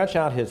he will stretch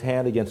out his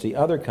hand against the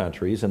other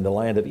countries, and the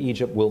land of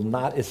Egypt will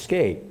not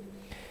escape.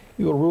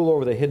 He will rule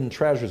over the hidden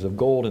treasures of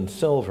gold and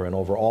silver and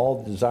over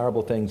all the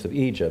desirable things of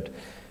Egypt,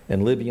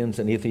 and Libyans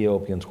and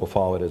Ethiopians will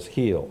follow at his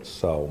heels.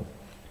 So,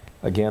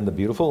 again, the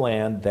beautiful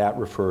land, that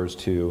refers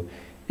to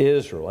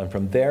Israel. And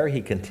from there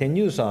he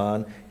continues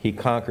on. He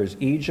conquers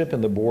Egypt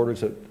and the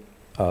borders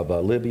of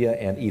Libya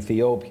and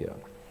Ethiopia.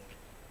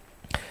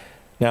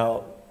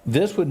 Now,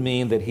 this would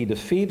mean that he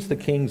defeats the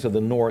kings of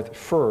the north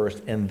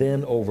first and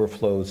then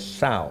overflows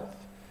south.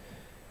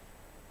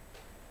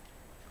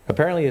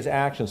 Apparently his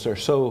actions are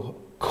so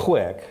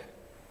quick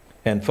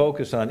and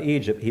focus on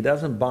Egypt, he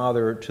doesn't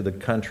bother to the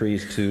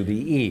countries to the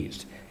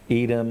east,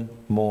 Edom,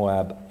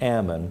 Moab,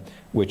 Ammon,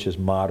 which is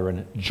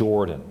modern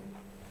Jordan.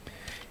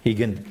 He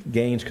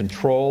gains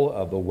control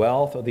of the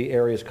wealth of the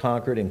areas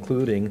conquered,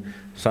 including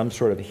some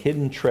sort of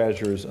hidden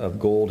treasures of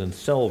gold and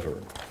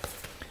silver.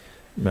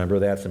 Remember,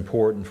 that's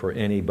important for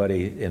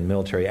anybody in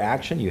military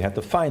action. You have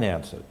to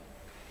finance it.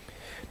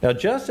 Now,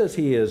 just as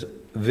he is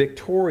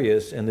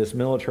victorious in this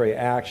military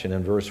action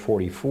in verse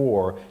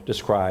 44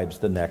 describes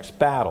the next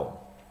battle.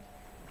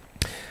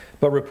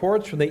 But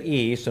reports from the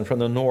east and from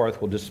the north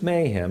will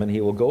dismay him, and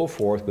he will go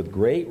forth with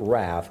great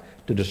wrath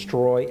to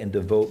destroy and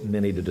devote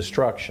many to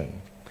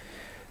destruction.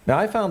 Now,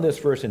 I found this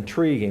verse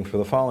intriguing for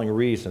the following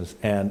reasons,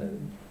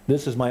 and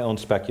this is my own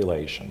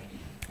speculation.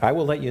 I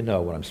will let you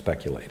know when I'm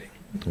speculating,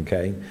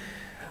 okay?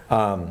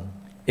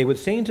 It would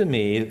seem to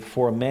me,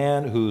 for a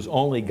man whose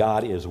only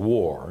God is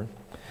war,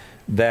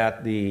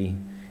 that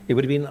it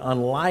would be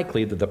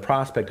unlikely that the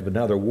prospect of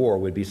another war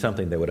would be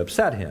something that would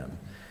upset him.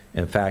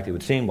 In fact, it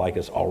would seem like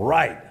it's all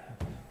right,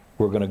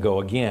 we're going to go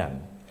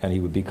again. And he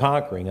would be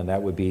conquering, and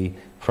that would be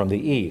from the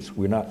east.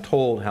 We're not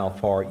told how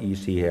far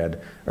east he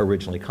had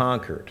originally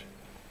conquered.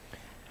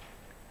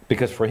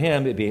 Because for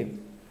him, it'd be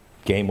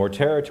gain more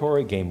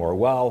territory, gain more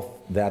wealth.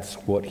 That's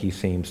what he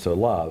seems to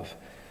love,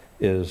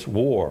 is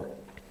war.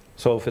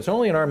 So if it's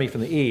only an army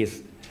from the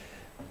east,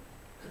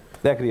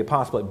 that could be a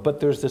possibility. But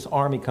there's this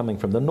army coming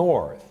from the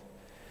north.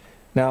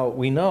 Now,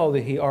 we know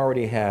that he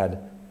already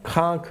had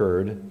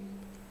conquered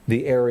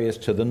the areas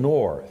to the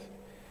north.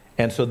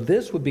 And so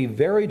this would be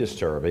very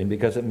disturbing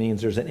because it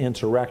means there's an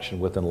insurrection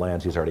within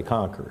lands he's already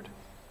conquered.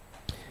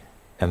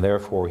 And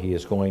therefore, he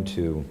is going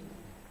to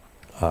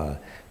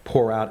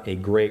pour out a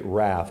great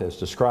wrath as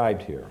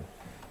described here.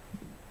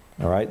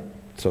 All right?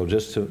 So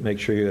just to make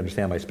sure you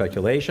understand my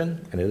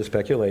speculation, and it is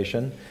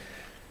speculation,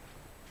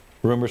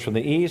 rumors from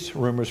the east,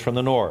 rumors from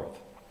the north.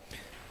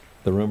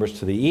 The rumors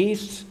to the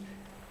east,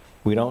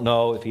 we don't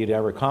know if he'd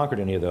ever conquered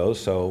any of those,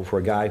 so for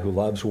a guy who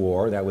loves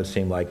war, that would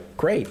seem like,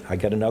 great, I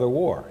get another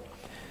war.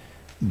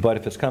 But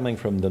if it's coming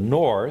from the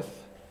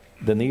north,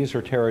 then these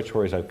are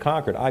territories I've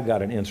conquered. I've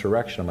got an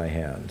insurrection on my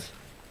hands.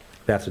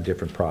 That's a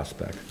different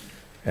prospect,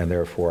 and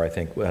therefore I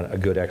think a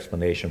good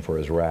explanation for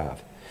his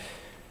wrath.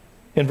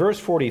 In verse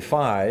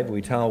 45,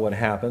 we tell what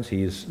happens.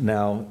 He's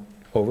now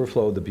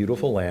overflowed the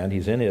beautiful land.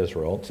 He's in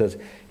Israel. It says,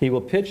 he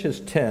will pitch his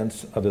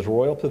tents of his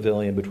royal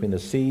pavilion between the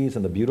seas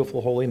and the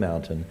beautiful holy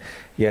mountain,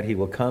 yet he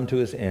will come to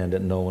his end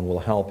and no one will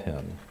help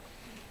him.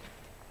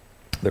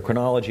 The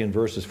chronology in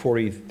verses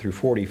 40 through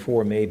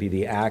 44 may be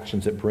the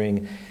actions that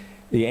bring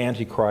the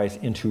Antichrist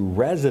into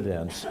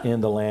residence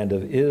in the land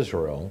of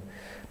Israel,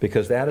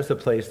 because that is the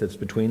place that's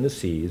between the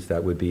seas.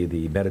 That would be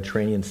the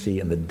Mediterranean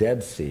Sea and the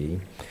Dead Sea,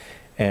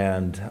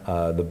 and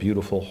the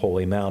beautiful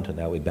holy mountain.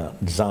 That would be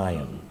Mount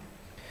Zion.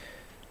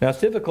 Now, it's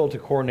difficult to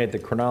coordinate the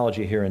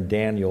chronology here in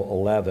Daniel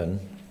 11,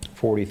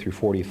 40 through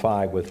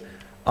 45, with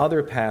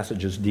other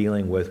passages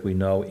dealing with, we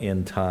know,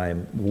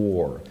 end-time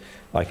war,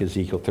 like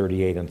Ezekiel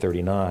 38 and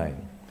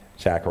 39,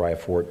 Zechariah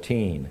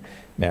 14,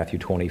 Matthew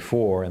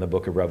 24, and the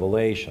book of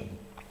Revelation.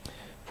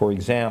 For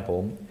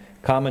example,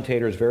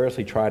 commentators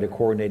variously try to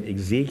coordinate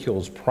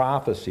Ezekiel's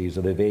prophecies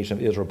of the invasion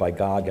of Israel by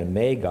Gog and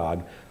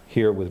Magog,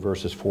 here with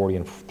verses 40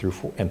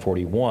 and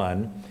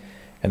 41,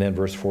 and then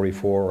verse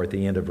 44, or at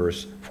the end of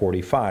verse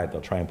 45.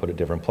 They'll try and put it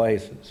different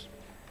places.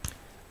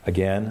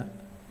 Again,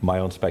 my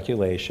own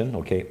speculation,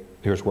 okay,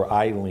 here's where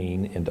I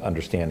lean into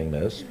understanding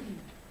this,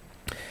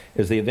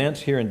 is the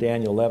events here in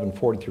Daniel 11,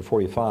 40 through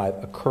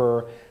 45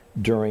 occur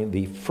during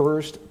the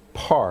first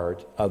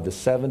part of the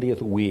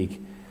 70th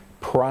week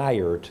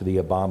prior to the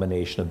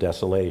abomination of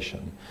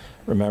desolation.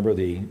 Remember,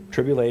 the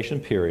tribulation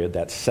period,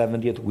 that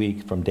 70th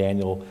week from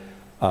Daniel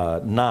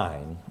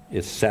 9,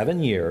 is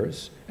 7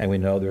 years, and we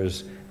know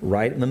there's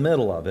right in the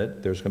middle of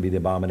it, there's going to be the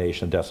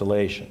abomination of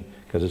desolation,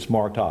 because it's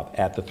marked off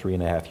at the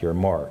 3.5-year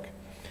mark.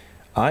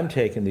 I'm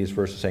taking these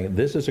verses saying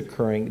this is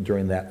occurring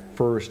during that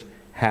first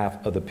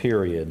half of the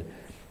period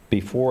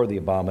before the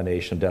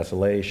abomination of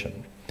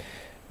desolation.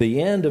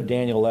 The end of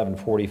Daniel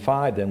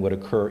 11:45 then would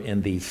occur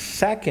in the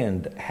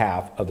second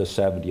half of the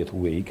 70th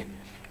week,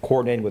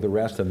 coordinating with the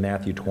rest of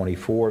Matthew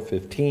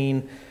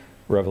 24:15,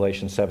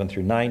 Revelation 7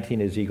 through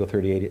 19, Ezekiel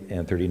 38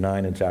 and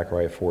 39, and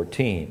Zechariah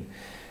 14.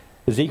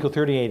 Ezekiel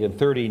 38 and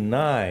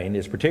 39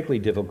 is particularly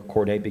difficult to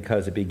coordinate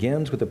because it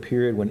begins with a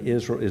period when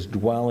Israel is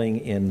dwelling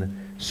in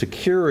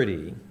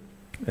security.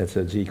 That's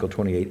Ezekiel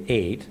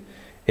 28:8.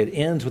 It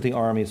ends with the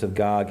armies of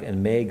Gog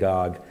and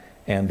Magog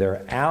and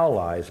their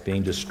allies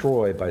being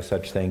destroyed by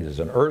such things as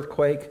an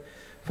earthquake,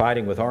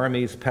 fighting with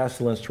armies,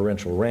 pestilence,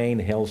 torrential rain,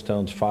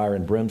 hailstones, fire,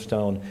 and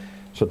brimstone,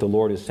 so that the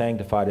Lord is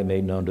sanctified and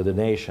made known to the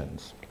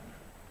nations.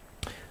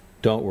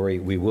 Don't worry,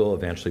 we will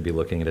eventually be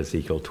looking at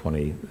Ezekiel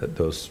 20,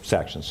 those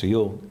sections,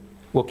 so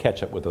we'll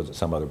catch up with those at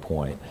some other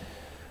point.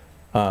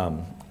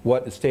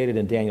 What is stated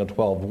in Daniel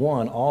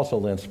 12:1 also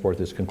lends support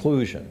this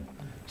conclusion.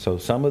 So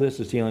some of this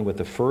is dealing with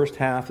the first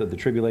half of the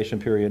tribulation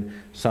period,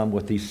 some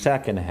with the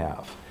second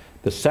half.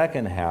 The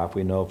second half,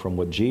 we know from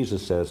what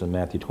Jesus says in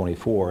Matthew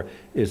 24,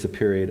 is a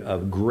period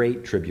of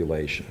great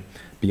tribulation,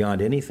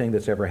 beyond anything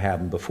that's ever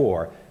happened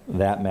before.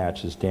 That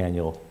matches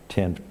Daniel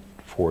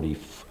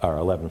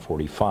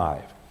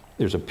 11:45.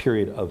 There's a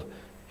period of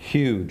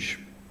huge,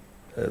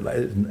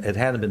 it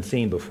hadn't been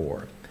seen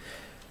before.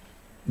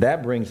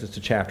 That brings us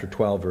to chapter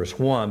 12, verse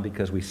 1,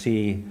 because we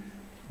see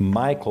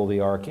Michael,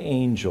 the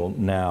archangel,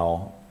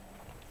 now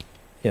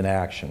in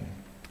action.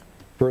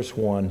 Verse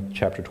 1,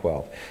 chapter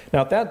 12.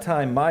 Now at that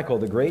time, Michael,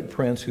 the great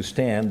prince who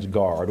stands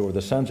guard over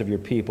the sons of your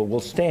people,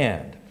 will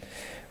stand.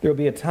 There will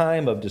be a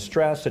time of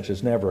distress such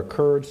as never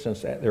occurred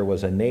since there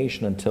was a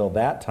nation until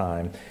that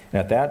time. And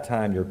at that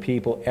time, your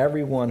people,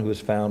 everyone who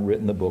is found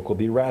written in the book, will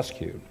be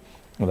rescued.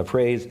 And the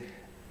phrase,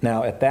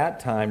 now at that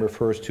time,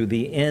 refers to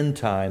the end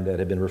time that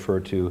had been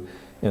referred to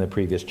in the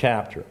previous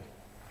chapter,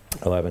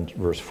 11,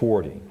 verse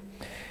 40.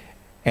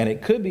 And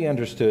it could be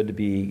understood to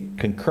be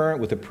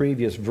concurrent with the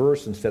previous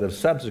verse instead of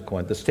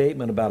subsequent. The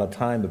statement about a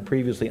time of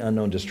previously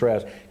unknown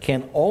distress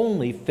can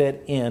only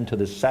fit into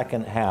the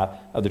second half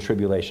of the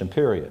tribulation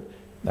period.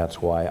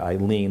 That's why I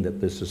lean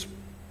that this is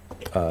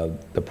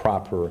the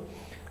proper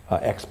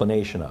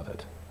explanation of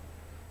it.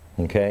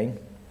 Okay?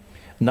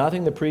 Nothing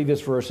in the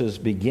previous verses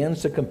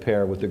begins to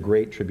compare with the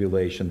great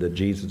tribulation that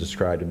Jesus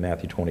described in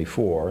Matthew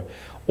 24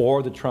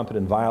 or the trumpet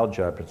and vial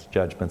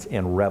judgments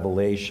in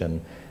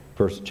Revelation,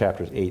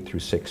 chapters 8 through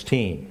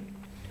 16.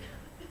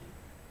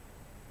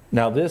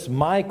 Now this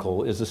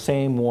Michael is the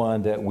same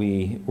one that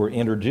we were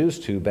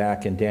introduced to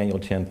back in Daniel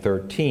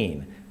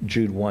 10:13.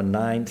 Jude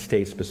 1:9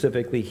 states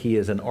specifically he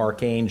is an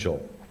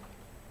archangel.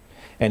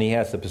 And he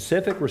has the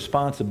specific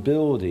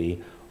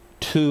responsibility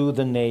to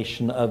the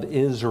nation of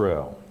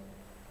Israel.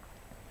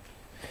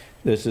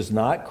 This is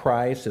not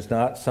Christ. It's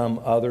not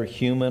some other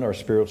human or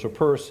spiritual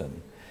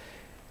person.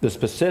 The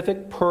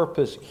specific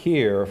purpose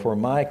here for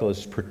Michael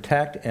is to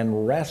protect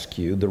and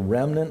rescue the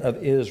remnant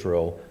of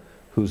Israel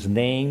whose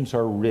names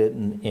are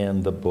written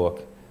in the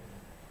book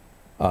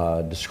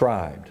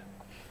described.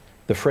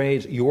 The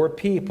phrase, your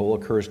people,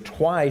 occurs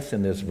twice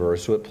in this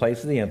verse, so it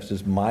places the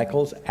emphasis.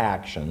 Michael's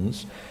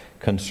actions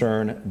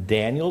concern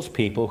Daniel's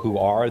people, who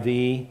are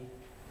the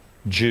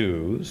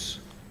Jews,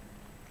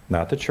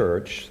 not the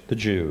church, the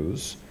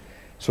Jews.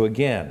 So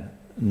again,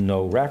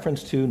 no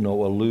reference to,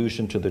 no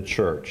allusion to the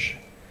church.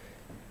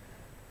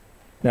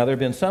 Now, there have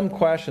been some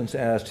questions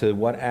as to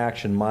what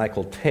action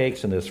Michael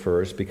takes in this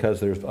verse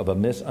because there's of a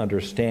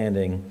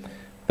misunderstanding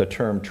the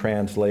term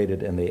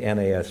translated in the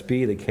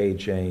NASB, the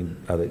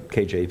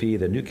KJV,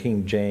 the New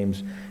King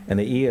James, and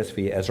the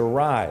ESV as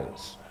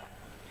arise.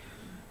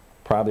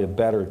 Probably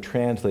better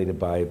translated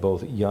by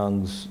both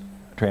Young's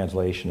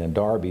translation and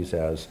Darby's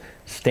as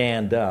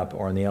stand up,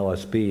 or in the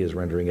LSB is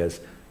rendering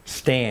as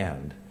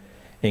stand,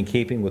 in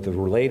keeping with the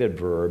related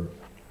verb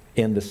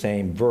in the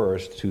same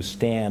verse to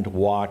stand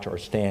watch or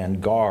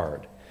stand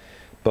guard.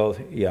 Both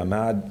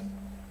yamad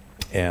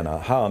and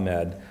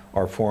ha'amed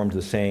are formed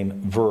the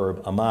same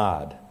verb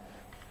amad.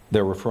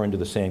 They're referring to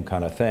the same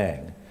kind of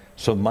thing.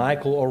 So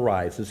Michael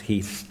arises,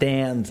 he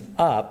stands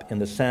up in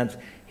the sense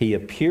he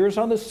appears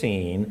on the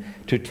scene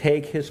to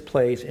take his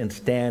place in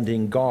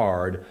standing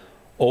guard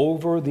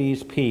over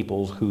these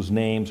peoples whose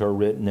names are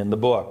written in the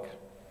book.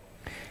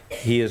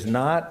 He is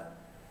not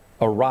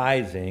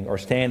arising or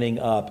standing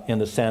up in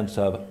the sense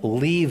of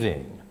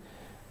leaving.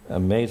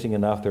 Amazing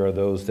enough, there are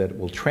those that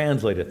will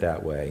translate it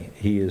that way.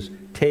 He is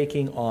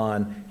taking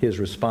on his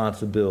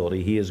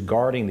responsibility. He is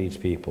guarding these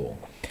people.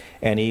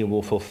 And he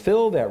will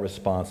fulfill that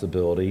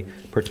responsibility,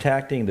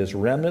 protecting this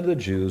remnant of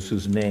the Jews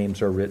whose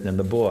names are written in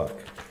the book.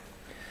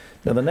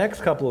 Now, the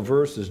next couple of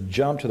verses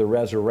jump to the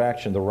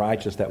resurrection of the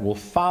righteous that will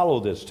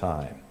follow this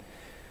time.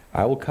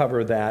 I will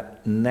cover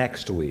that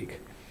next week.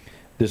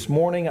 This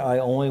morning, I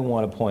only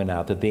want to point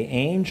out that the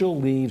angel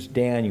leaves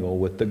Daniel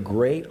with the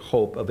great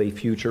hope of a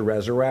future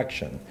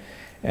resurrection.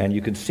 And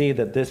you can see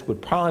that this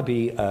would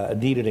probably be a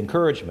needed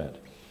encouragement.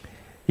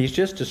 He's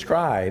just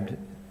described,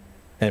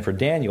 and for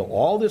Daniel,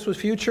 all this was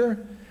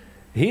future.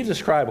 He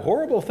described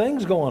horrible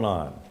things going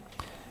on,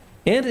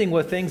 ending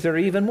with things that are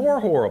even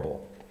more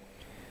horrible.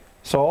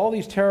 So all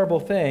these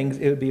terrible things,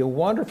 it would be a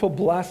wonderful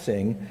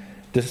blessing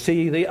to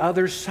see the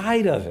other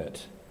side of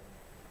it.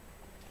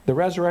 The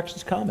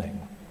resurrection's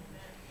coming.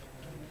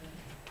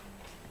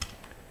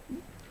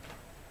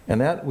 And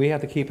that we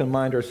have to keep in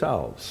mind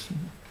ourselves.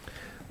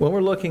 When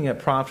we're looking at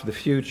prophets of the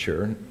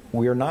future,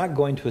 we are not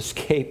going to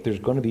escape. There's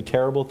going to be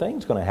terrible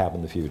things going to happen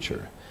in the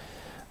future.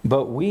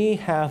 But we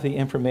have the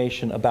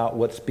information about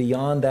what's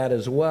beyond that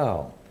as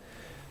well.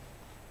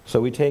 So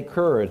we take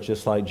courage,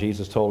 just like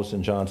Jesus told us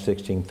in John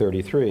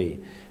 16:33.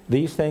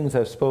 These things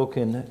I've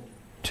spoken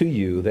to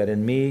you, that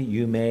in me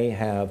you may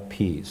have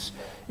peace.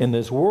 In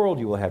this world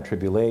you will have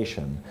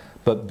tribulation,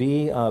 but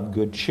be of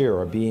good cheer,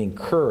 or be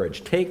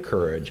encouraged. Take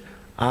courage.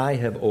 I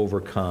have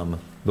overcome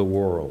the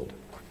world.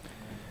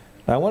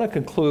 Now, I want to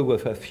conclude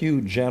with a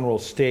few general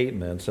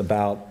statements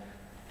about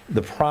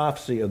the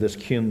prophecy of this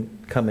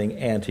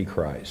coming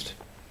Antichrist.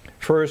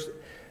 First,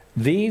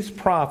 these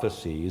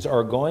prophecies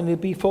are going to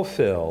be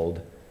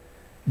fulfilled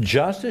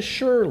just as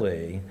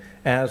surely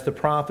as the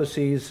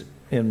prophecies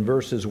in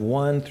verses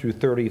 1 through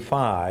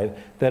 35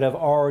 that have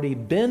already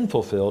been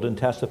fulfilled and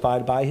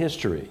testified by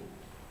history.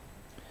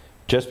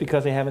 Just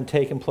because they haven't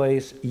taken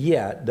place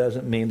yet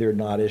doesn't mean they're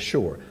not as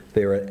sure.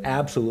 They are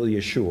absolutely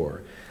as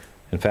sure.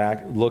 In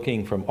fact,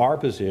 looking from our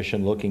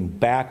position, looking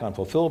back on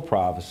fulfilled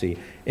prophecy,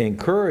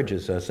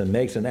 encourages us and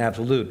makes an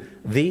absolute.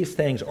 These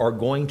things are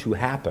going to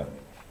happen.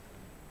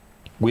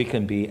 We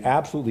can be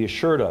absolutely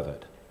assured of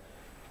it.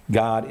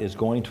 God is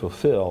going to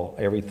fulfill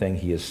everything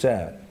he has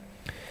said.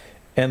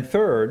 And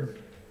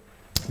third,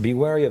 be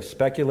wary of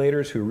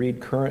speculators who read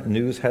current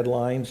news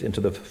headlines into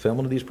the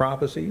fulfillment of these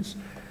prophecies.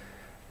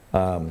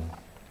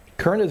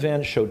 Current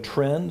events show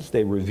trends.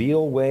 They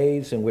reveal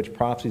ways in which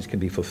prophecies can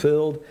be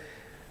fulfilled.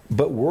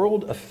 But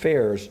world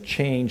affairs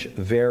change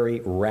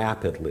very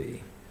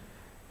rapidly.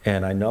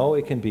 And I know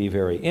it can be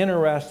very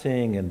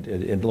interesting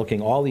and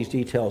looking all these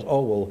details.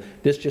 Oh, well,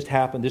 this just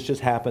happened, this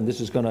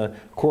is going to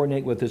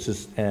coordinate with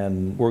this,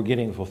 and we're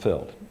getting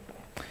fulfilled.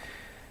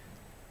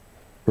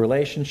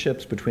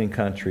 Relationships between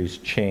countries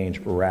change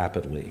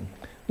rapidly.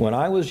 When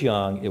I was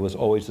young, it was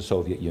always the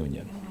Soviet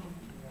Union.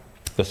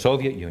 The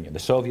Soviet Union, the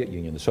Soviet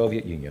Union, the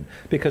Soviet Union.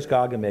 Because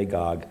Gog and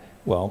Magog,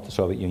 well, the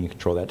Soviet Union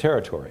controlled that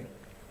territory.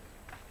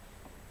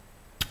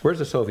 Where's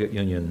the Soviet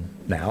Union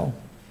now?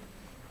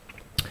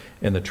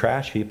 In the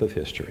trash heap of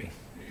history,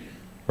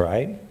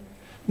 right?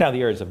 Now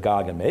the areas of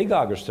Gog and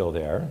Magog are still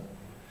there,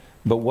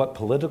 but what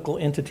political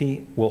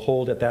entity will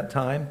hold at that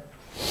time?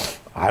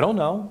 I don't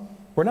know.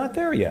 We're not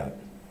there yet.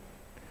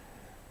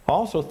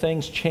 Also,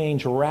 things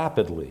change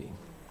rapidly,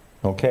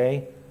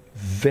 okay?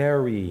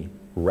 Very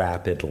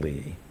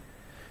rapidly.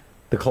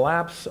 The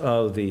collapse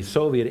of the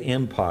Soviet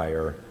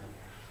Empire,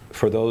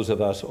 for those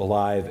of us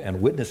alive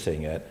and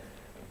witnessing it,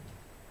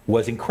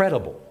 was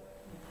incredible.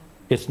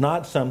 It's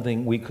not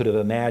something we could have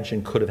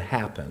imagined could have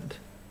happened.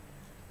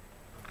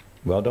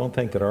 Well, don't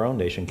think that our own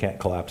nation can't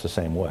collapse the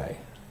same way.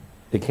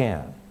 It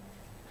can.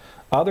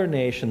 Other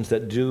nations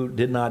that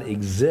did not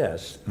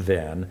exist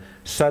then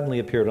suddenly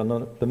appeared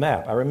on the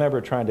map. I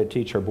remember trying to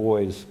teach our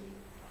boys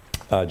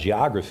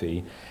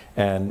geography,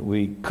 and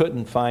we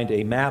couldn't find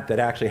a map that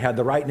actually had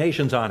the right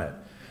nations on it,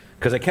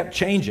 because it kept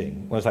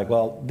changing. It was like,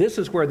 well, this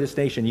is where this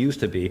nation used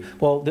to be.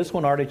 Well, this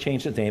one already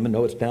changed its name, and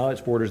no, now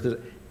its borders.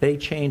 They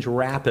change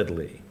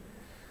rapidly.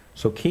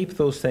 So keep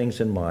those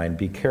things in mind.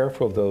 Be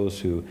careful of those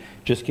who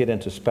just get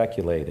into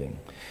speculating.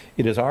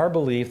 It is our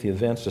belief the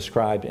events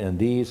described in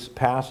these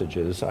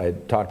passages I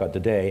talked about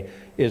today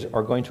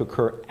are going to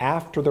occur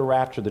after the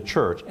rapture of the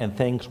church, and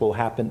things will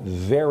happen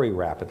very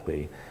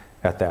rapidly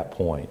at that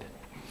point.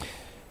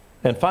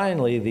 And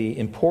finally, the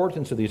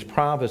importance of these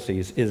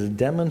prophecies is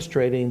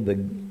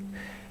demonstrating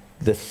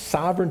the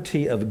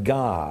sovereignty of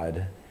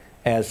God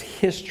as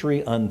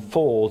history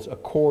unfolds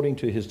according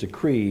to his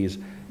decrees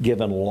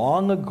given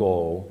long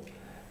ago,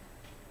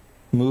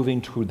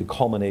 moving toward the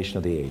culmination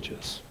of the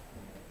ages.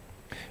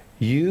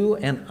 You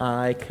and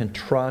I can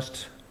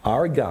trust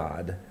our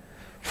God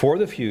for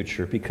the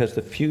future because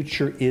the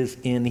future is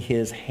in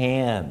his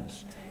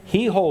hands.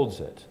 He holds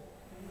it,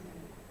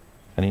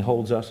 and he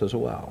holds us as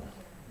well.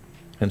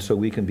 And so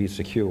we can be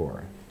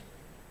secure.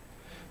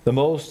 The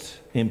most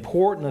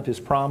important of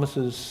his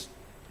promises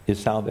is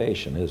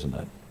salvation, isn't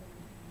it?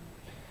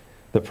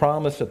 The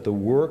promise that the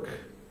work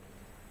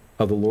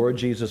of the Lord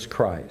Jesus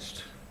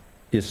Christ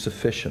is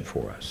sufficient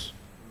for us.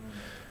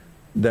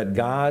 That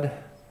God,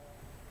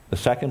 the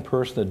second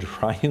person of the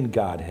triune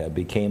Godhead,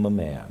 became a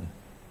man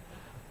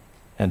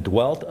and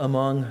dwelt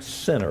among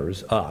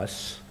sinners,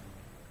 us,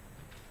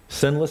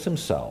 sinless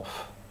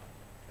himself,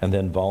 and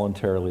then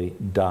voluntarily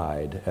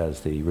died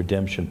as the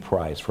redemption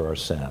price for our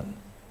sin.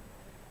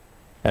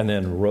 And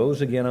then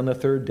rose again on the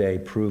third day,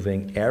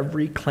 proving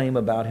every claim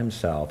about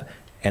himself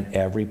and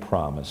every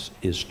promise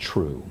is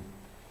true.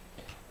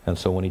 And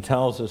so when he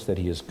tells us that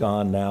he is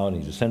gone now and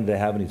he's ascended to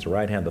heaven, he's at the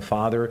right hand of the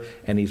Father,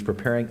 and he's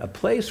preparing a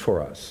place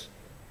for us,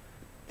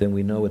 then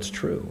we know it's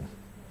true.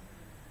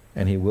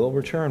 And he will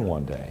return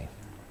one day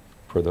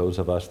for those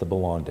of us that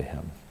belong to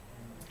him.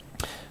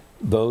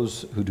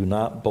 Those who do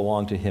not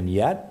belong to him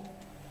yet,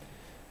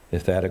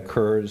 if that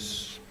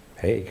occurs,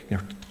 hey, it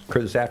can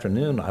occur this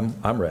afternoon,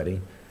 I'm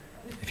ready.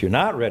 If you're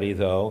not ready,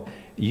 though,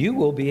 you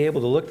will be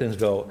able to look at things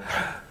and go,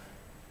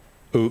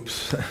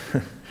 oops,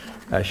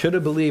 I should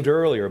have believed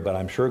earlier, but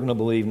I'm sure going to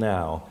believe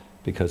now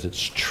because it's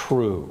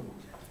true.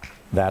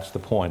 That's the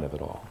point of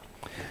it all.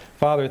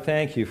 Father,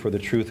 thank you for the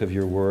truth of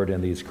your word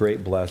and these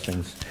great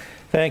blessings.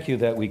 Thank you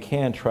that we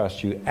can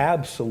trust you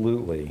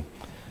absolutely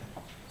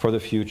for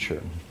the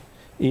future,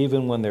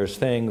 even when there's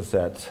things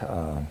that,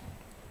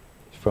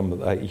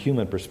 from a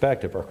human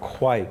perspective, are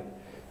quite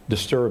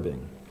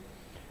disturbing.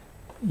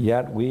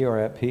 Yet we are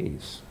at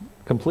peace,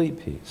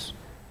 complete peace,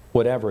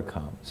 whatever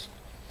comes.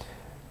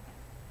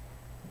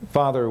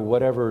 Father,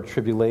 whatever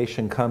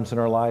tribulation comes in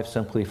our life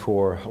simply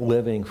for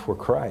living for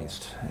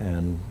Christ,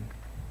 and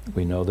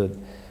we know that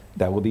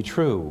that will be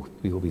true.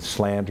 We will be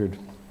slandered,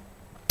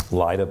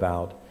 lied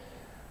about.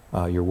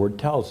 Your word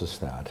tells us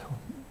that.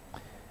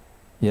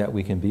 Yet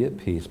we can be at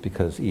peace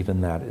because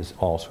even that is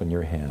also in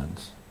your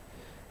hands.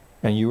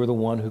 And you are the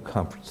one who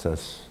comforts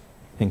us,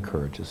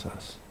 encourages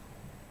us.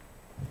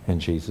 In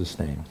Jesus'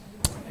 name,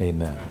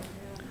 amen.